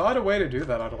 If I had a way to do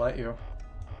that, I'd let you.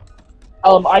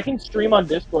 I can stream on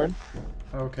Discord.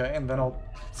 Okay, and then I'll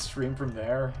stream from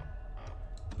there.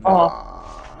 Uh-huh.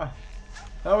 Nah.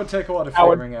 That would take a lot of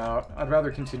Howard. figuring out. I'd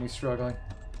rather continue struggling.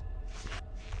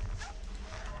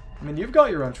 I mean, you've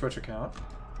got your own Twitch account.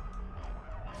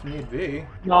 If need be.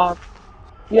 Nah.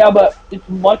 Yeah, but it's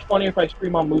much funnier if I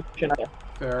stream on Moochin.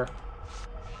 Fair.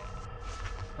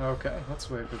 Okay, let's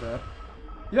wait for that.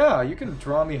 Yeah, you can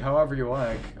draw me however you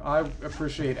like. I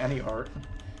appreciate any art.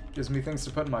 Gives me things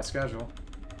to put in my schedule.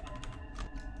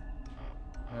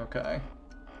 Okay.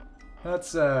 That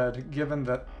said, given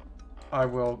that I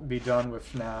will be done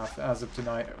with FNAF as of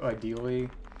tonight, ideally.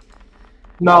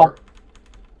 No. Or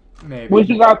maybe. We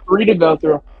just got 3 to go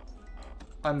through.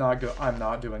 I'm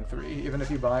not doing 3. Even if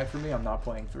you buy it for me, I'm not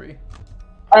playing 3.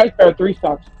 Alright, fair. 3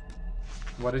 sucks.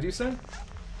 What did you say?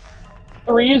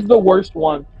 3 is the worst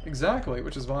one. Exactly,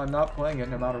 which is why I'm not playing it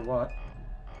no matter what.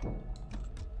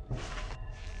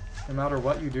 No matter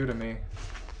what you do to me.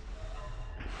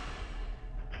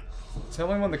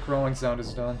 Tell me when the crawling sound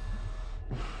is done.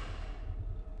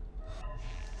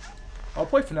 I'll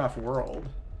play FNAF World.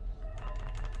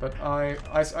 But I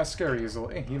scare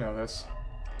easily, you know this.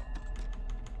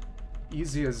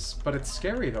 easy as... But it's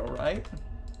scary though, right?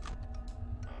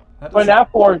 That doesn't-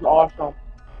 FNAF 4 is awesome.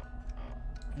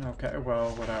 Okay, well,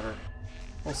 whatever.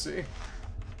 We'll see.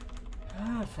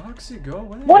 Ah, Foxy, go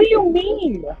away. What do you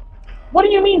mean? What do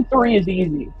you mean 3 is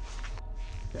easy?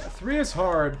 Yeah, 3 is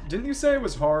hard. Didn't you say it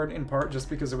was hard in part just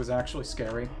because it was actually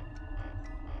scary?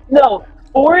 No,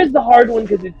 4 is the hard one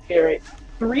because it's scary.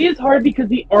 3 is hard because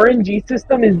the RNG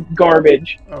system is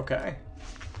garbage. Okay.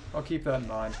 I'll keep that in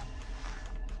mind.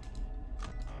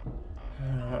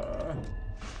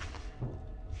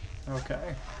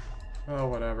 Okay. Oh,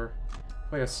 whatever.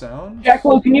 Play a sound?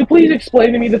 Jackalope, can you please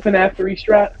explain to me the FNAF 3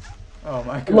 strat? Oh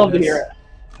my goodness. I'd love to hear it.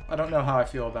 I don't know how I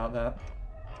feel about that.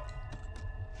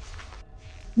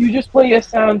 You just play a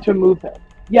sound to move him.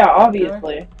 Yeah,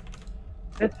 obviously. Okay.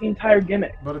 That's the entire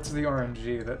gimmick. But it's the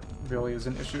RNG that really is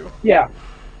an issue. Yeah.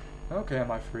 Okay,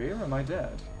 am I free or am I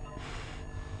dead?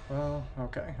 Well,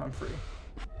 okay, I'm free.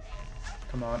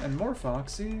 Come on, and more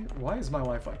Foxy? Why is my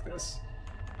life like this?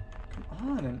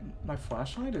 Come on, and my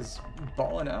flashlight is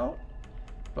balling out?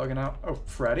 Bugging out. Oh,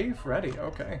 Freddy? Freddy,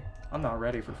 okay. I'm not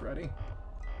ready for Freddy.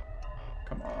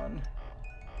 Come on.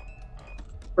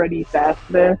 Freddy Fast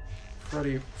Bear.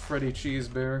 Freddy Cheese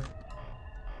Bear.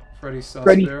 Freddy Sus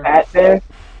Freddy Bear. Fat Bear.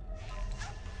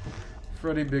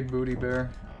 Freddy Big Booty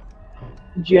Bear.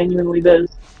 Genuinely does.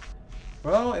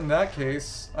 Well, in that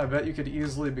case, I bet you could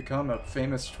easily become a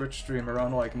famous Twitch streamer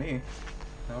unlike me.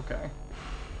 Okay.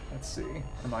 Let's see.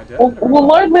 Am I dead? Well,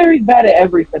 Lord Larry's bad at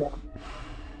everything.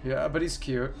 Yeah, but he's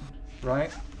cute,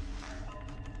 right?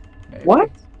 Maybe. What?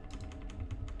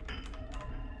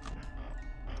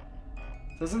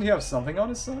 Doesn't he have something on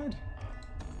his side?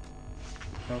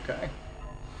 Okay.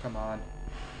 Come on.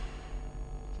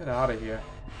 Get out of here.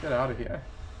 Get out of here.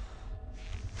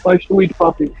 My sweet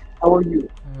puppy, how are you?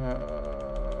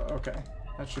 Okay.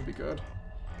 That should be good.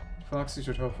 Foxy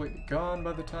should hopefully be gone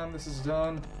by the time this is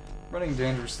done. Running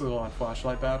dangerously low on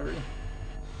flashlight battery.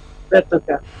 That's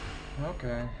okay.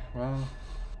 Okay, well...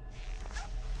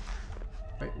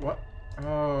 Wait, what?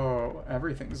 Oh,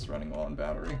 everything's running low on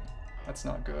battery. That's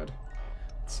not good.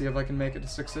 Let's see if I can make it to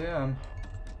 6 a.m.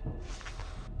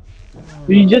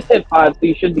 You just hit 5, so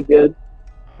you should be good.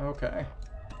 Okay.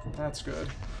 That's good.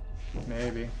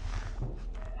 Maybe.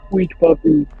 Sweet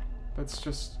puppy. But it's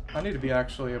just... I need to be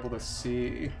actually able to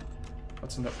see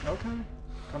what's in the... Okay.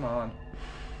 Come on.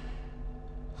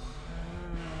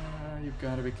 You've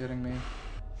got to be kidding me.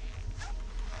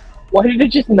 Why did it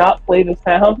just not play the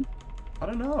sound? I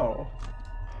don't know.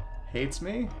 Hates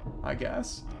me? I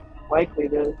guess. Likely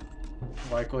does.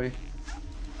 Likely.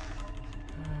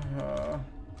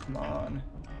 Come on.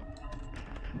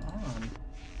 Come on.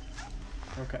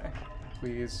 Okay.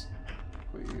 Please.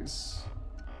 Please.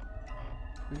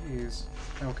 Please.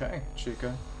 Okay.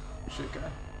 Chica.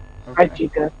 Chica. Okay. Hi,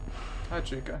 Chica. Hi,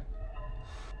 Chica.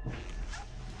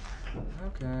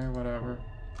 Okay, whatever.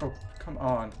 Oh, come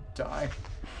on. Die.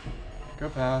 Go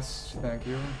past. Thank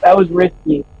you. That was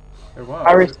risky. It was.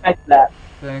 I respect that.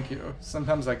 Thank you.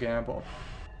 Sometimes I gamble.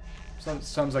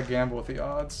 Sometimes I gamble with the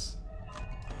odds.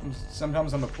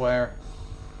 Sometimes I'm a player.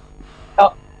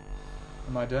 Oh.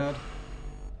 Am I dead?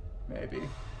 Maybe.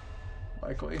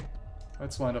 Likely.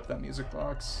 Let's line up that music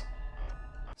box.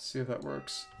 See if that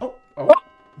works. Oh! Oh!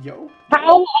 Yo!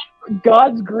 How on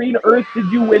God's green earth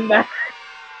did you win that?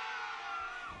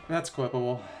 That's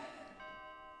clippable.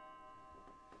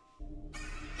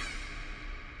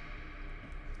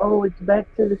 Oh, it's back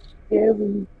to the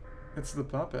scary. It's the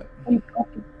puppet. Hey,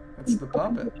 It's the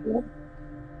puppet.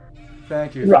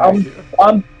 Thank you, No, thank you.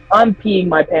 I'm peeing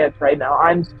my pants right now.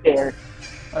 I'm scared.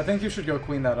 I think you should go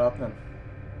clean that up then.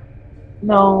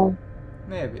 No.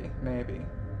 Maybe, maybe.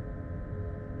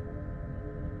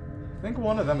 I think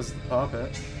one of them is the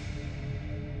puppet.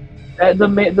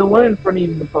 The one in front of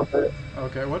you is the puppet.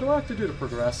 Okay, what do I have to do to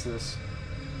progress this?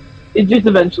 It just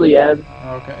eventually ends.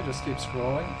 Okay, just keep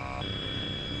scrolling.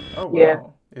 Oh wow, Yeah.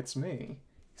 it's me. You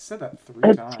said that 3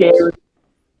 I'm times. scared.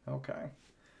 Okay.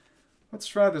 Let's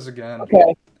try this again.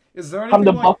 Okay. Is there Time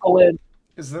anything to like buckle in.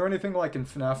 Is there anything like in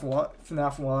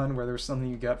FNAF 1 where there's something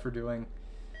you get for doing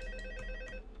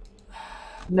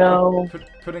No.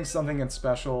 putting something in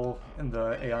special in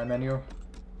the AI menu?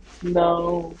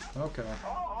 No. Okay.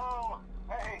 Oh,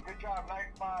 hey, good job, night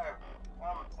 5.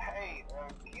 Hey,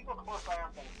 keep a close eye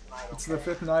on things tonight, It's okay?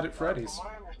 the 5th night at Freddy's. From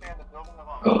what I understand, the building is on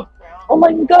lockdown. Oh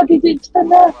my God, he did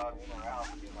spend that. In or out,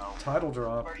 you know, Title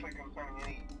drop. especially concerning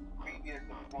any previous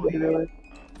employees. Literally.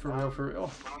 For real, for real.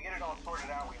 When we get it all sorted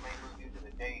out, we may move you to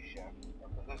the day shift.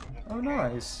 The position just Oh, became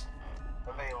nice.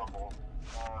 available.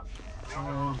 We don't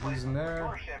have a And who's replacement in there? for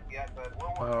your shift yet, but we're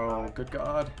working on Oh, it. good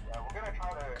God. We're gonna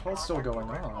try to Call's still contact going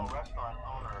the original on. restaurant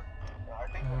owner.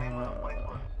 I think the name of the place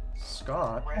was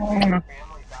Scott? Freddy Family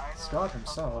Diner. Scott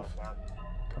himself.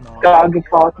 Come on. God, good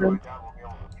talking.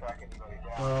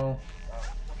 Well,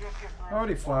 I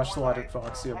already flashlighted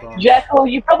Foxy a bunch. Jacko,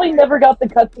 you probably never got the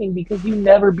cutscene because you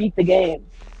never beat the game.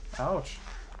 Ouch.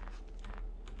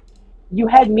 You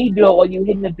had me do it while you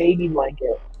hid in a baby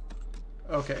blanket.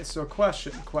 Okay, so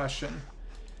question.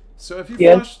 So if you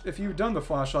Yes? if you've done the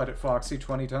flashlight at Foxy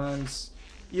 20 times,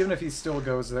 even if he still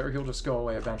goes there, he'll just go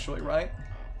away eventually, right?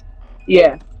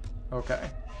 Yeah. Okay.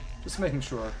 Just making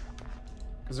sure.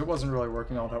 Because it wasn't really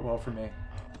working all that well for me.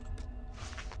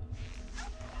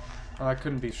 I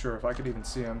couldn't be sure if I could even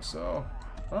see him, so...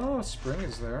 Oh, Spring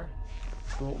is there.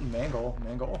 Cool. Mangle.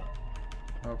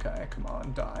 Okay, come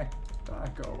on. Die.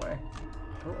 Go away.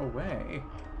 Go away.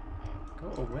 Go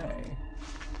away.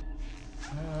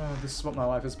 This is what my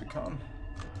life has become.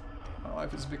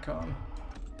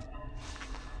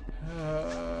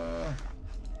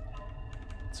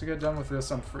 To get done with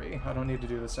this, I'm free. I don't need to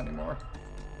do this anymore.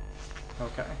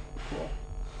 Okay, cool.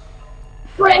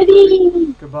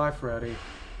 Freddy! Goodbye, Freddy.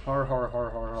 Har.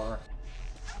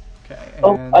 Okay, and...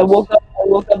 Oh, I woke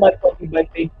up my puppy by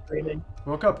fake screaming.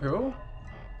 Woke up who?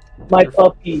 My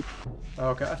puppy.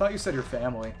 Okay, I thought you said your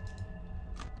family.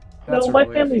 No, a my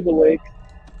relief. family's awake.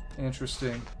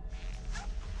 Interesting.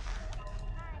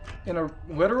 In a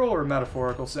literal or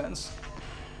metaphorical sense?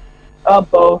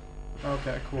 Both.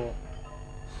 Okay, cool.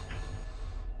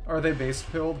 Are they base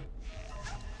pilled?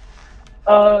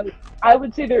 I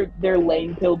would say they're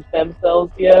lane pilled stem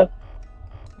cells, yeah.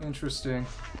 Interesting.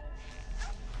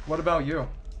 What about you?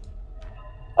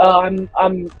 I'm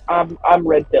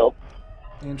red pilled.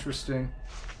 Interesting.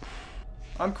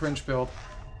 I'm cringe pilled.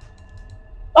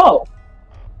 Oh,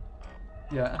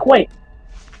 Yeah. quaint.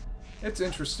 It's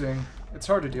interesting. It's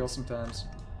hard to deal sometimes.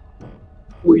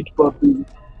 Sweet puppy.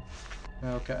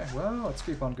 Okay, well, let's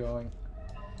keep on going.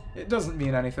 It doesn't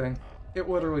mean anything. It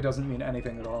literally doesn't mean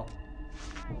anything at all.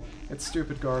 It's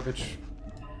stupid garbage.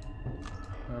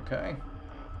 Okay.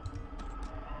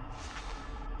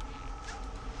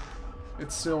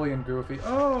 It's silly and goofy.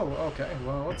 Oh, okay.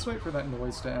 Well, let's wait for that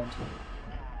noise to end.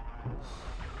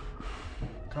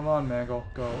 Come on, Mangle.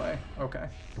 Go away. Okay.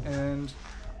 And,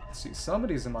 let's see.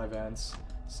 Somebody's in my vents.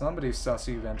 Somebody's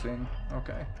sussy venting.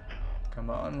 Okay. Come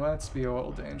on. Let's be a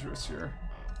little dangerous here.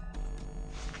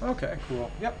 Okay, cool.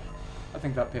 Yep. I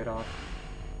think that paid off.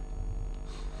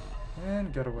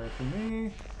 And get away from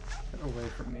me. Get away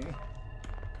from me.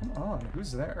 Come on.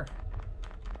 Who's there?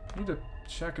 Need to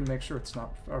check and make sure it's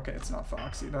not... Okay, it's not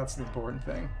Foxy. That's the important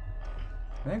thing.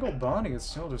 Mangled Bonnie is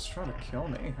still just trying to kill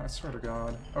me. I swear to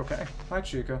God. Okay. Hi,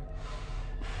 Chica.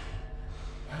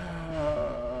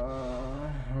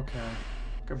 Okay.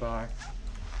 Goodbye.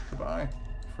 Goodbye.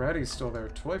 Freddy's still there.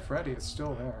 Toy Freddy is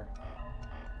still there.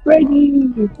 Freddy!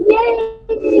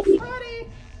 Yay! Freddy!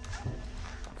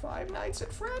 5 Nights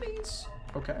at Freddy's.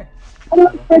 Okay. I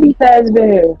love Freddy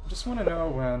Fazbear. Just want to know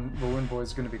when Balloon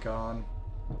Boy's gonna be gone.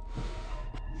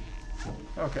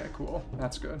 Okay, cool.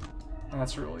 That's good.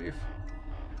 That's a relief.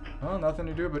 Well, nothing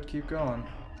to do but keep going.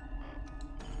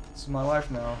 This is my life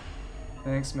now.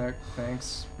 Thanks, Mick.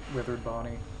 Thanks, Withered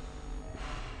Bonnie.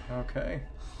 Okay.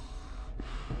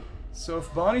 So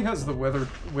if Bonnie has the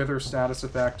wither status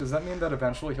effect, does that mean that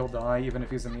eventually he'll die even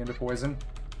if he's immune to poison?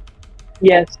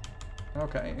 Yes.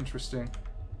 Okay, interesting.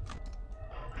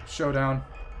 Showdown.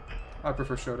 I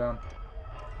prefer Showdown.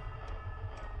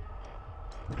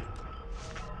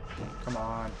 Come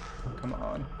on. Come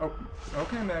on. Oh,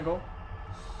 okay, Mangle.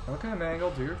 Okay,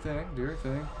 Mangle, do your thing, do your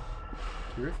thing.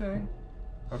 Do your thing.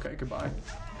 Okay, goodbye.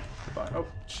 Goodbye. Oh,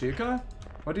 Chica?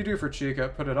 What do you do for Chica?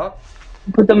 Put it up?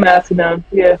 Put the mask down,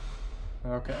 yeah.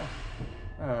 Okay.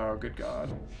 Oh, good God.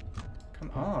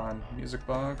 Come on, music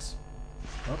box.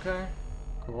 Okay.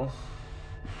 Cool.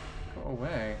 Go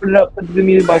away. Put it up, put the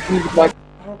music box,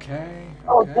 Okay.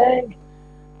 Oh, Okay. dang.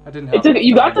 I didn't have It took,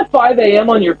 you got to 5 a.m.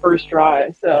 on your first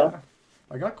try, so. Yeah,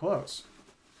 I got close.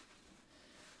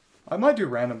 I might do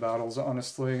random battles,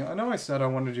 honestly. I know I said I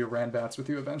wanted to do Randbats with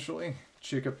you eventually.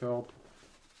 Chica pilled.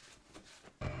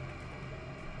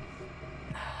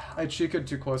 I Chica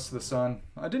too close to the sun.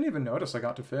 I didn't even notice I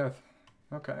got to 5th.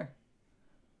 Okay.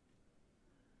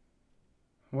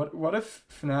 What if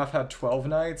FNAF had 12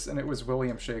 nights and it was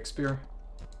William Shakespeare?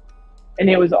 And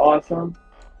it was awesome.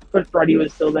 But Freddy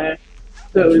was still there.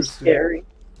 So it was scary.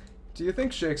 Do you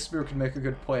think Shakespeare could make a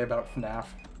good play about FNAF?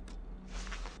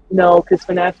 No, because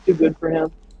FNAF's too good for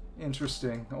him.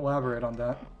 Interesting. Elaborate on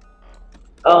that.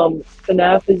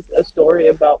 FNAF is a story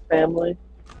about family.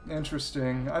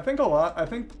 Interesting. I think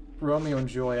Romeo and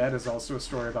Juliet is also a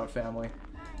story about family.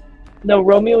 No,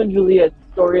 Romeo and Juliet's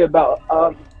story about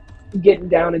getting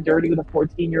down and dirty with a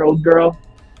 14-year-old girl.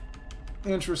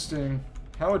 Interesting.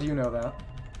 How would you know that?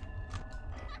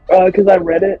 Because I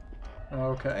read it.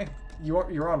 Okay.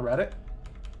 You're on Reddit?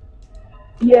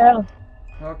 Yeah,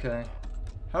 Okay.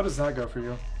 How does that go for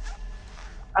you?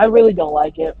 I really don't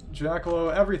like it. Jackalow,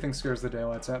 everything scares the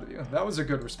daylights out of you. That was a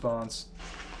good response.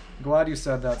 Glad you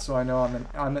said that, so I know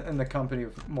I'm in the company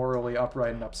of morally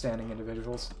upright and upstanding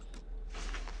individuals.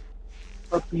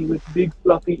 Puppy with big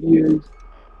fluffy ears.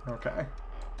 Okay.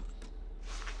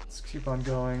 Let's keep on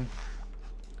going.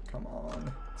 Come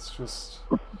on. It's just...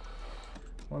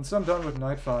 Once I'm done with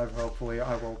Night 5, hopefully,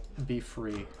 I will be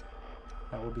free.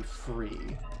 I will be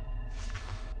free.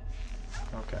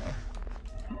 Okay.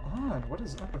 Come on, what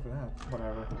is up with that?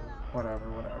 Whatever.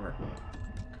 Whatever.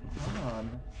 Come on.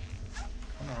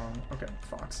 Come on. Okay,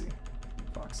 Foxy.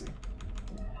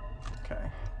 Okay.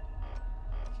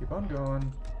 Keep on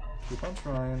going. Keep on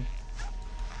trying.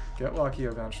 Get lucky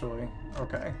eventually.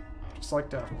 Okay. Just like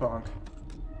Daft Punk.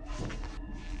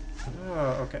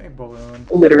 Okay, balloon.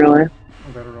 Literally.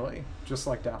 Just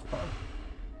like Daft Punk.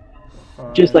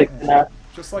 Fine. Just like FNAF.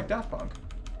 Just like Daft Punk.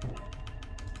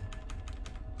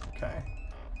 Okay.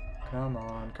 Come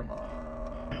on.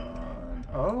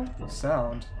 Oh,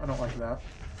 sound. I don't like that.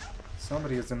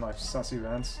 Somebody is in my sussy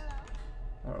vents.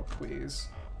 Oh, please.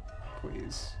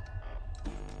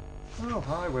 Oh,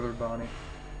 hi, Withered Bonnie.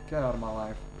 Get out of my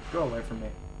life. Go away from me.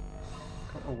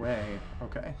 Go away.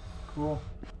 Okay, cool.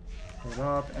 Hold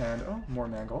up, and oh, more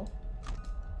mango.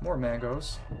 More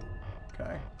mangoes.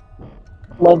 Okay.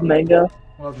 Love mango.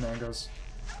 Love mangoes.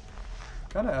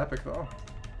 Kinda epic, though.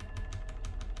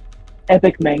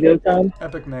 Epic mango time.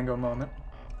 Epic mango moment.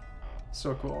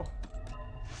 So cool.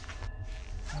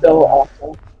 So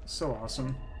awesome. So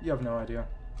awesome. You have no idea.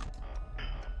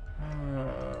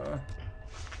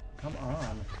 Come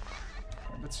on.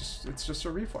 It's just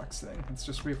a reflex thing. It's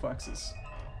just reflexes.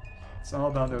 It's all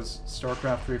about those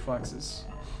StarCraft reflexes.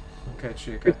 Okay,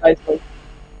 Chica. Precisely.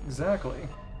 Exactly.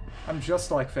 I'm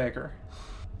just like Faker.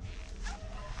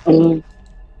 Mm.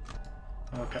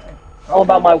 Okay. All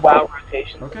about my WoW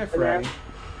rotation. Okay, Freddy.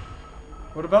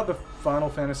 What about the Final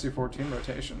Fantasy XIV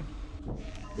rotation?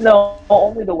 No,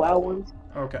 only the WoW ones.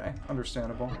 Okay,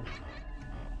 understandable.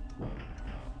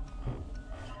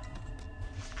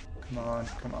 Come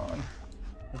on.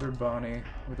 Withered Bonnie.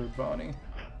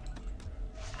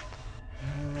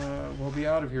 We'll be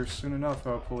out of here soon enough,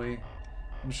 hopefully.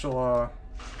 Inshallah.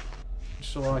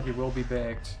 Inshallah, he will be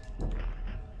baked.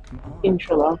 Come on.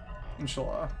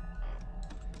 Inshallah.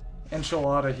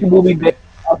 Enchilada, He will be baked.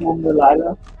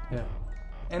 Yeah.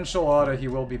 Enchilada, he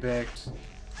will be baked.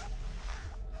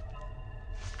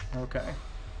 Okay.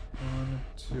 1,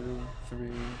 2,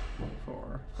 3,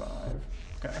 4, 5.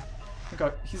 Okay. Oh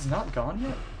God, he's not gone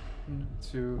yet? 1,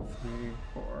 2, 3,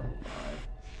 4,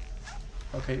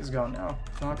 5. Okay, he's gone now.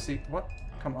 Foxy, what?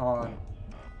 Come on.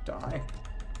 Die.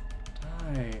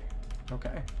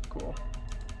 Okay, cool.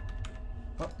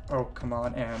 Oh, come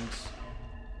on, and...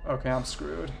 Okay, I'm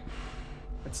screwed.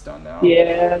 It's done now.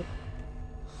 Yeah.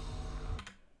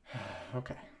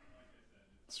 Okay.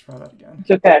 Let's try that again. It's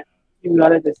okay. You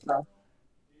got it this time.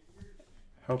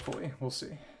 Hopefully. We'll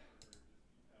see.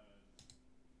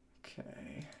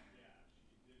 Okay.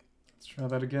 Let's try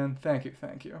that again. Thank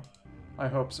you. I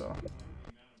hope so.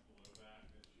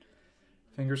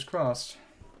 Fingers crossed.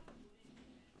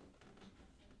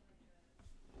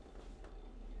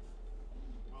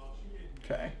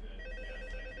 Okay.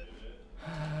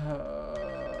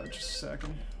 Just a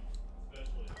second.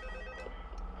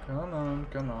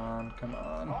 Come on.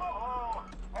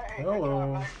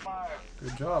 Hello.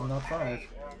 Good job, not 5.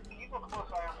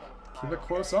 Keep a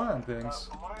close eye on things.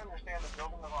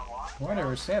 Well, I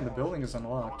understand the building is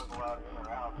unlocked.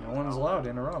 No one's allowed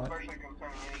in or out.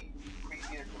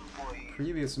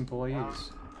 Previous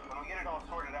employees.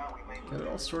 Get it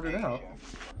all sorted out.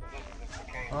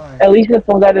 Hi. At least if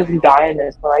one guy doesn't die in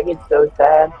this, but I get so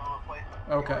sad.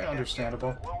 Okay,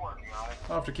 understandable.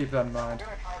 I'll have to keep that in mind.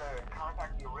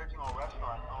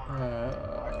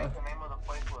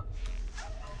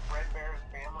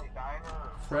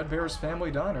 Fredbear's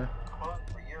Family Diner.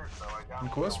 Been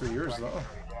closed for years, though.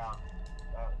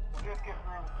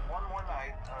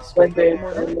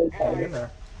 Hang in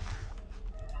there.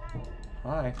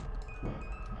 Hi.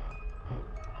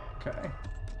 Okay.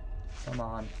 Come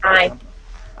on. Hi.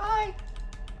 Hi.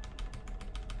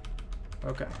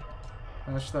 Okay.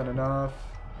 Smash that enough.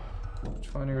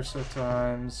 20 or so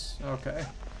times. Okay.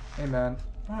 Hey, man.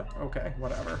 What? Okay,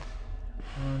 whatever.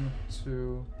 1,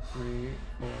 2, 3,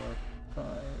 4, 5,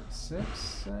 6,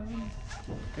 7.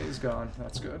 Okay, he's gone.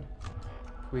 That's good.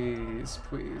 Please,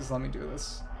 let me do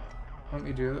this.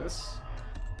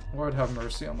 Lord have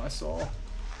mercy on my soul.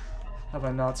 Have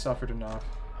I not suffered enough?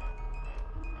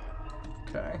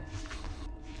 Okay.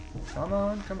 Come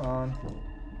on, come on.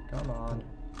 Come on.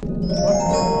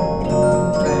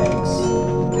 Thanks.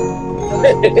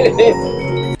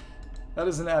 That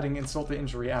isn't adding insult to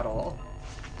injury at all.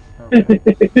 Okay.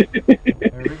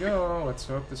 There we go. Let's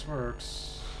hope this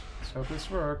works. Let's hope this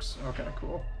works. Okay,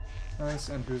 cool. Nice.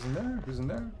 And who's in there? Who's in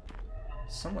there?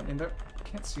 Someone in there.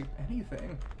 Can't see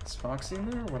anything. Is Foxy in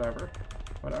there? Whatever.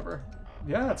 Whatever.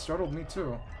 Yeah, it startled me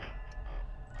too.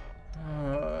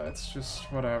 It's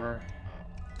just whatever.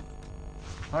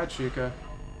 Hi, Chica.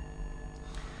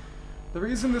 The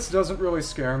reason this doesn't really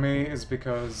scare me is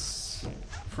because,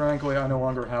 frankly, I no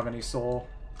longer have any soul.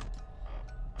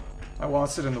 I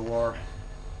lost it in the war.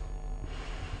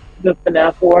 The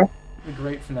FNAF War? The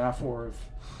great FNAF War of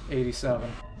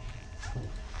 87.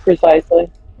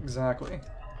 Precisely. Exactly.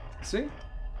 See?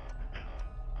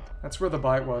 That's where the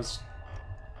bite was.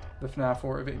 The FNAF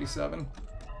War of 87.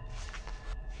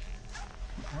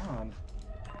 Come on.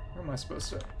 Where am I supposed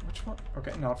to... Which one?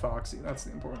 Okay, not Foxy. That's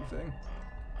the important thing.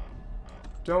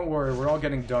 Don't worry, we're all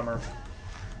getting dumber.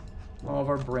 All of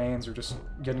our brains are just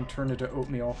getting turned into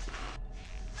oatmeal.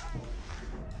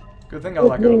 Good thing I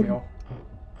like oatmeal.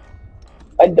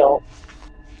 I don't.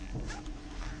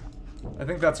 I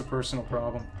think that's a personal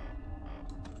problem.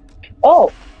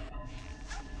 Oh!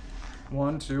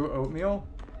 1, 2, oatmeal?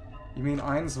 You mean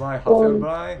 1, 2, 1,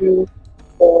 Haferbrei? 2,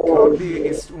 4. Kobe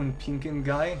ist un pinken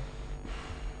Guy?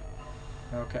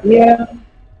 Okay. Yeah.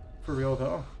 For real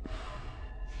though.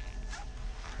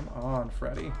 Come on,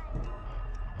 Freddy.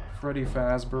 Freddy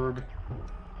Fazberg.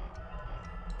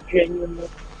 Genuinely.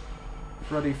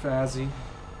 Freddy Fazzy.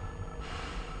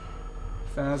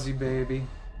 Fazzy baby.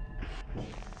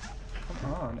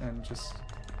 Come on, and just...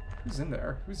 Who's in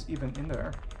there? Who's even in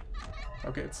there?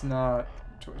 Okay, it's not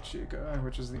Toy Chica,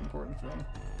 which is the important thing.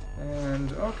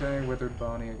 And, okay, Withered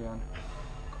Bonnie again.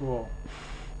 Cool.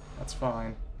 That's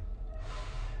fine.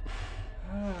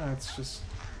 It's just...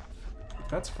 If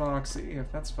that's Foxy,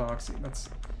 that's...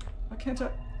 Why can't I...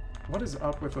 What is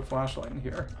up with the flashlight in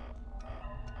here?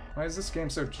 Why is this game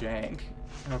so jank?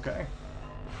 Okay.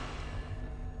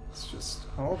 It's just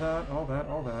all that.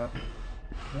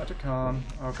 That to come.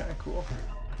 Okay, cool.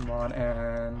 Come on,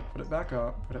 and put it back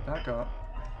up.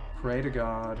 Pray to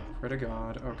God.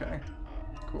 Okay.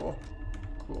 Cool.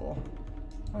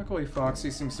 Luckily,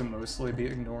 Foxy seems to mostly be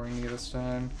ignoring me this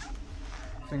time.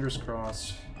 Fingers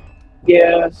crossed.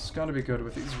 Yeah. It's gotta be good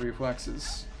with these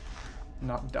reflexes.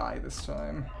 Not die this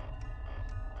time.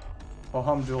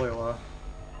 Alhamdulillah.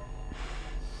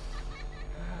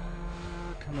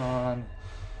 Come on.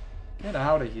 Get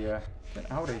out of here.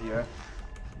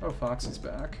 Oh, Foxy's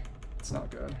back. It's not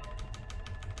good.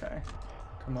 Okay.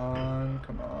 Come on.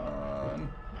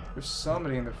 There's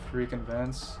somebody in the freaking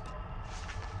vents.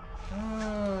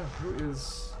 Who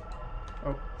is...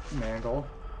 Oh, Mangle.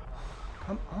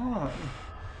 Come on.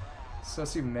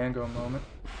 Sussy Mango moment.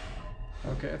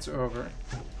 Okay, it's over.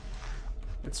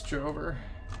 It's Jover.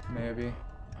 Maybe.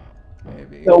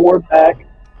 So we're back.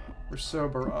 We're so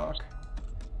Barack.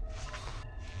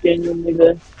 Genuinely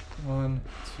good. 1,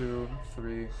 2,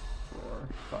 3, 4,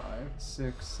 5,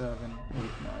 6, 7, 8,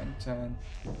 9, 10.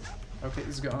 Okay,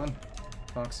 he's gone.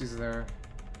 Foxy's there.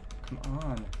 Come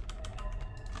on.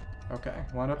 Okay,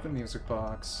 line up the music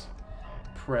box.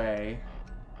 Pray.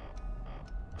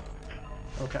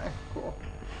 Okay, cool.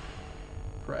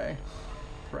 Pray.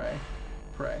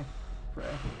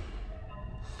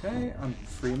 Okay, I'm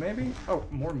free maybe? Oh,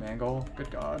 more Mangle.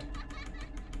 Good God.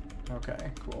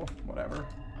 Okay, cool. Whatever.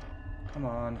 Come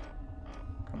on.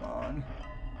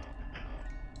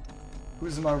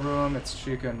 Who's in my room? It's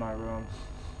Chica in my room.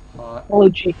 Hot. Hello,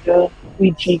 Chica.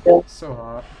 Sweet Chica. So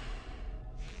hot.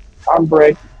 I'm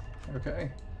Brick.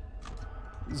 Okay.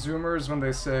 Zoomers when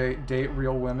they say date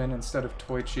real women instead of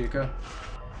Toy Chica.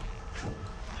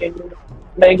 Genuinely.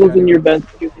 Mangles in your bed.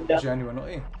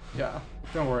 Genuinely. Yeah.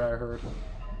 Don't worry, I heard.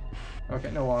 Okay,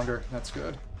 no longer. That's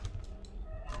good.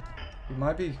 We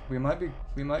might be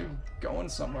going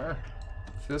somewhere.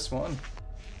 With this one.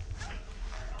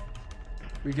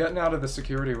 We getting out of the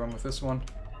security room with this one?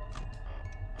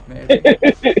 Maybe.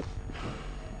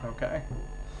 Okay.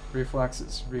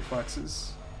 Reflexes.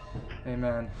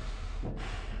 Amen.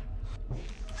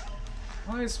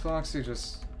 Why is Foxy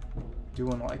just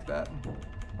doing like that?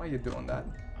 Why are you doing that?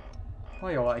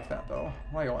 Why you like that though?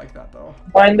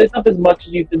 Wind this up as much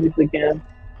as you physically can.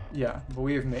 Yeah,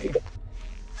 believe me.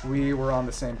 We were on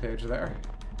the same page there.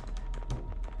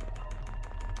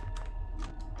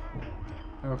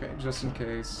 Okay, just in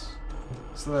case.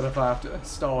 So that if I have to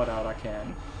stall it out, I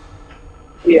can.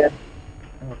 Yeah.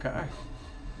 Okay.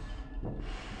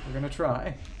 We're gonna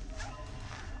try.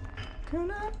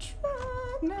 Gonna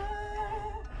try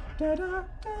now. Da da da.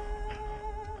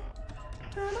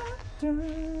 Da da da.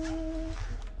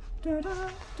 Da da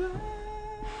da.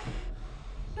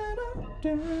 Da da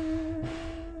da.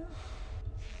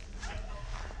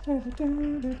 Da da da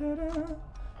da da da.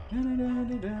 Da da da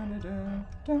da da da.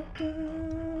 Da da.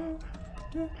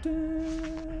 Da da.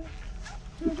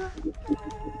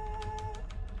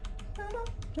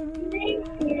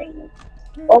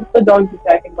 Oh, the dog's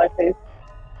attacking my face.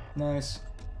 Nice.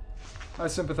 I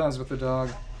sympathize with the dog,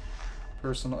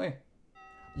 personally.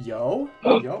 Yo?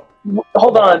 Yo?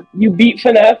 Hold on, you beat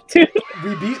FNAF 2?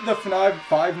 We beat the FNAF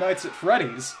Five Nights at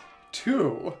Freddy's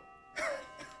 2.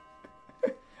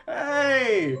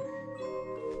 Hey!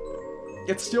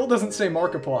 It still doesn't say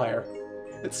Markiplier.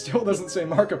 It still doesn't say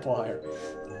Markiplier.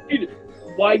 Dude,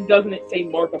 why doesn't it say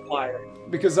Markiplier?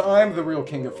 Because I'm the real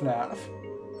king of FNAF.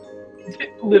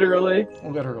 Literally.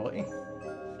 Literally.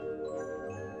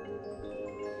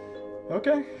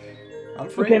 Okay. I'm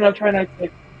free. Okay, now try next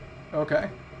week. Okay.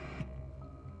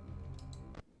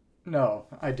 No,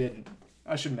 I didn't.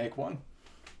 I should make one.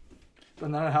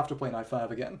 But then I have to play Night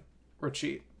 5 again. Or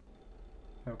cheat.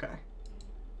 Okay.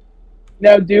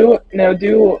 Now do,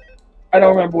 I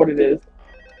don't remember what it is.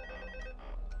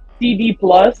 CD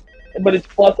plus, but it's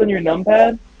plus on your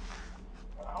numpad?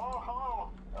 Hello.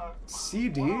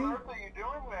 CD? What on earth are you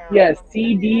doing there? Yes,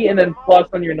 CD and then plus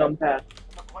on your numpad.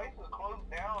 The place is closed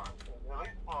down, at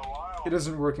least for a while. It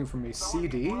isn't working for me.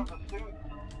 CD? Someone used one of the suits.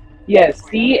 Yes,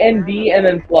 C and D and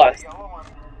then plus. The yellow one.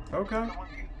 Okay. Someone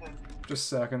used it.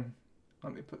 Just a second.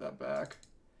 Let me put that back.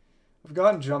 I've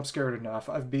gotten jump scared enough.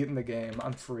 I've beaten the game.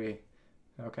 I'm free.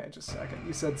 Okay, just a second.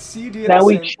 You said CD and Now the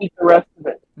we same... cheat the rest of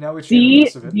it. Now we cheat the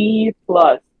rest of it. CD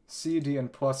plus. CD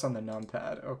and plus on the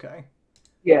numpad. Okay.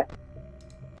 Yeah.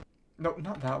 No,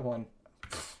 not that one.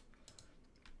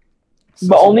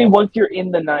 But only once you're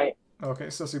in the night. Okay,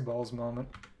 sussy balls moment.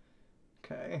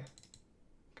 Okay.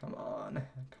 Come on.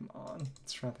 Come on.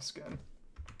 Let's try this again.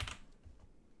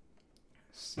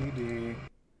 CD.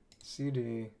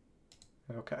 CD.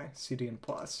 Okay, CD and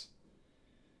plus.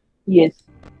 Yes.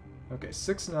 Okay,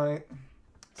 6 night.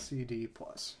 CD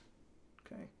plus.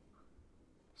 Okay.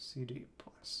 CD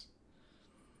plus.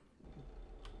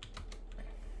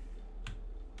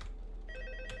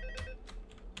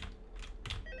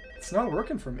 It's not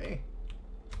working for me.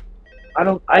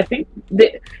 I think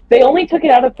they only took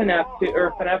it out of FNAF 2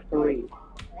 or FNAF 3.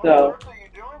 What So on earth are you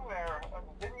doing there?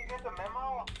 Didn't you get the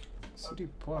memo? CD The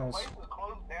plus. place is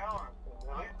closed down,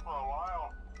 at least for a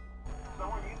while.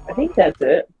 Someone used I think that's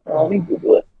it. Let me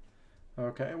Google it.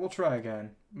 Okay, we'll try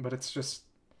again. But it's just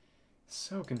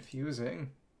so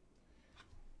confusing.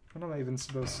 What am I even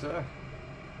supposed to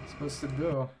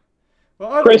do?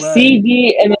 Well, either Press way-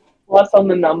 CD and then plus on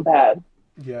the numpad.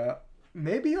 Yeah,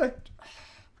 maybe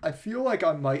I feel like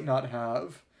I might not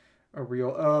have a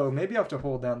real... Oh, maybe I have to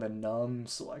hold down the num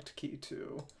select key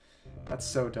too. That's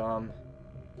so dumb.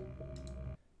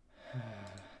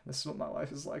 This is what my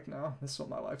life is like now. This is what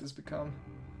my life has become.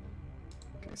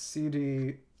 Okay,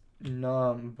 CD,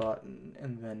 num button,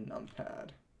 and then numpad.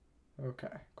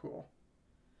 Okay, cool.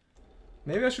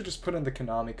 Maybe I should just put in the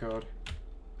Konami code.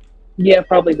 Yeah,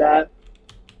 probably that.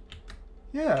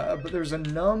 Yeah, but there's a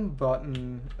num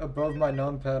button above my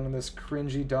numpad on this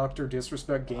cringy Dr.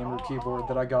 Disrespect gamer keyboard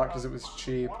that I got because it was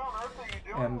cheap. What on earth are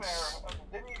you doing And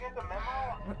there? Didn't you get the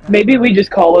memo? Maybe we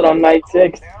just call it on night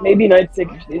 6. Maybe night 6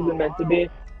 isn't meant to be.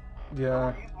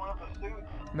 Yeah, Used one of the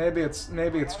suits.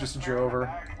 maybe it's just Jover.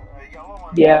 A yellow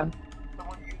one. Yeah.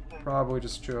 Someone used it. Probably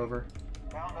just Jover.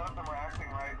 Now none of them are acting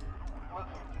right.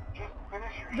 Listen, just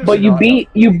finish your But Does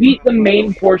you beat the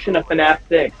main portion of FNAF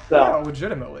 6, Yeah, so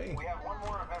legitimately. We have one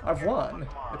more event I've scheduled won.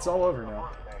 tomorrow. It's all over now.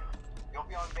 You'll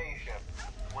be on day shift.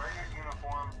 Wear your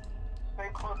uniform. Stay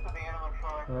close to the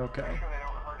animatronics. Okay. Make sure they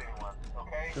don't hurt anyone.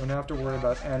 Okay? Don't have to worry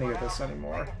about any of this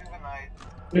anymore. Make it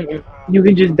through the night. you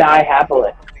can just die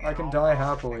happily. I can die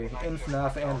happily, in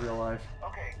FNAF and real life.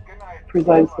 Okay, good night.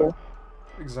 Precisely.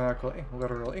 Exactly,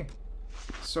 literally.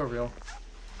 So real.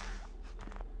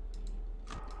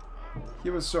 He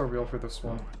was so real for this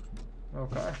one.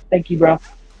 Okay. Thank you, bro.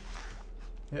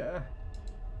 Yeah.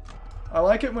 I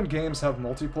like it when games have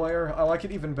multiplayer. I like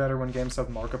it even better when games have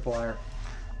Markiplier.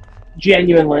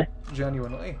 Genuinely.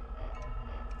 Genuinely.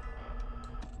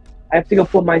 I have to go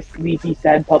put my sleepy,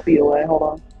 sad puppy away. Hold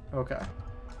on. Okay.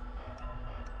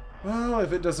 Well,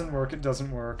 if it doesn't work, it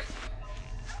doesn't work.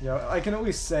 Yeah, I can at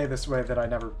least say this way that I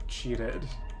never cheated.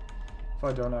 If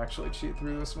I don't actually cheat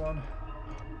through this one.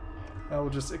 I will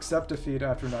just accept defeat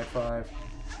after night 5.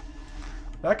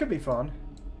 That could be fun.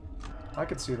 I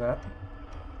could see that.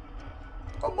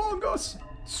 Among Us!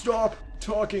 Stop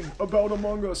talking about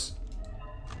Among Us.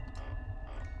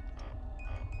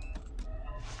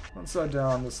 Once I'm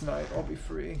down this night, I'll be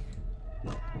free.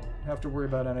 Don't have to worry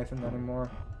about anything anymore.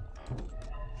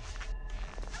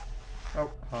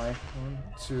 Oh, hi. 1,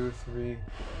 2, 3,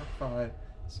 4, 5,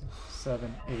 6,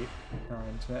 7, 8,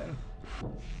 9, 10.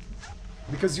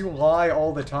 Because you lie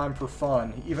all the time for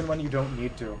fun, even when you don't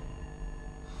need to.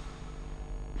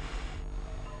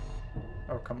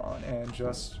 Oh, come on. And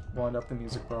just wind up the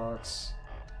music box.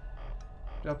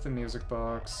 Up the music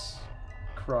box.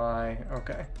 Cry.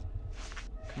 Okay.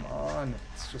 Come on.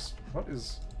 It's just... What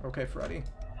is... Okay, Freddy.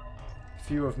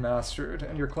 Few have mastered,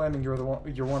 and you're claiming you're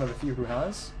one of the few who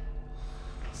has?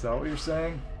 Is that what you're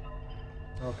saying?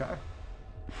 Okay.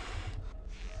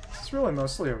 This is really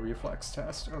mostly a reflex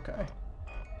test. Okay.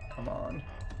 Come on.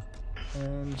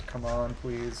 And come on,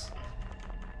 please.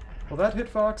 Will that hit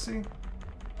Foxy?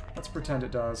 Let's pretend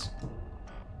it does.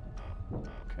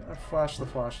 Okay, I've flashed the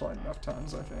flashlight enough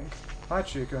times, I think. Hi,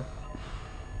 Chica.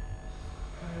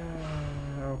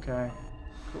 Okay.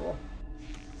 Cool.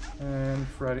 And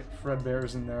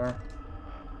Fredbear's in there.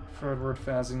 Fredward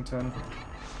Fazington.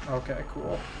 Okay,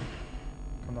 cool.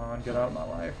 Come on, get out of my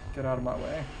life. Get out of my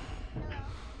way.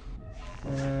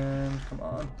 And come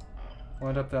on.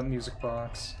 Wind up that music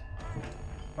box.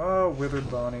 Oh, Withered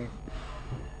Bonnie.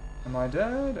 Am I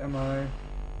dead? Am I...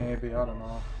 Maybe, I don't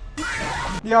know.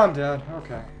 Yeah, I'm dead.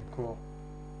 Okay, cool.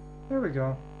 There we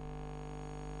go.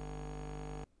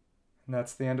 And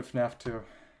that's the end of FNAF 2.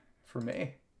 For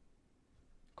me.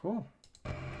 Cool.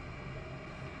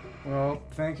 Well,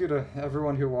 thank you to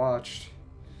everyone who watched.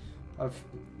 I've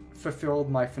fulfilled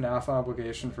my FNAF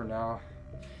obligation for now.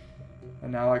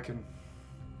 And now I can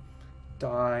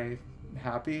die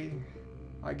happy,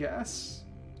 I guess?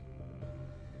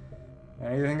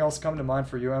 Anything else come to mind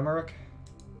for you, Emmerich?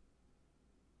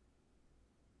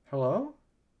 Hello?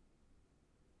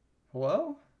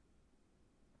 Hello?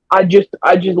 I just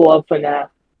love FNAF.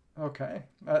 Okay.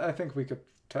 I think we could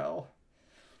tell.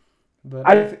 But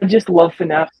I just love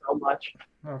FNAF so much.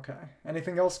 Okay.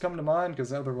 Anything else come to mind?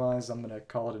 Because otherwise I'm going to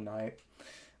call it a night.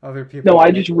 Other people... No,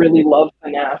 I just really love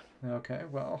FNAF. Okay,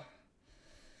 well...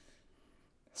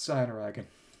 Sayonara.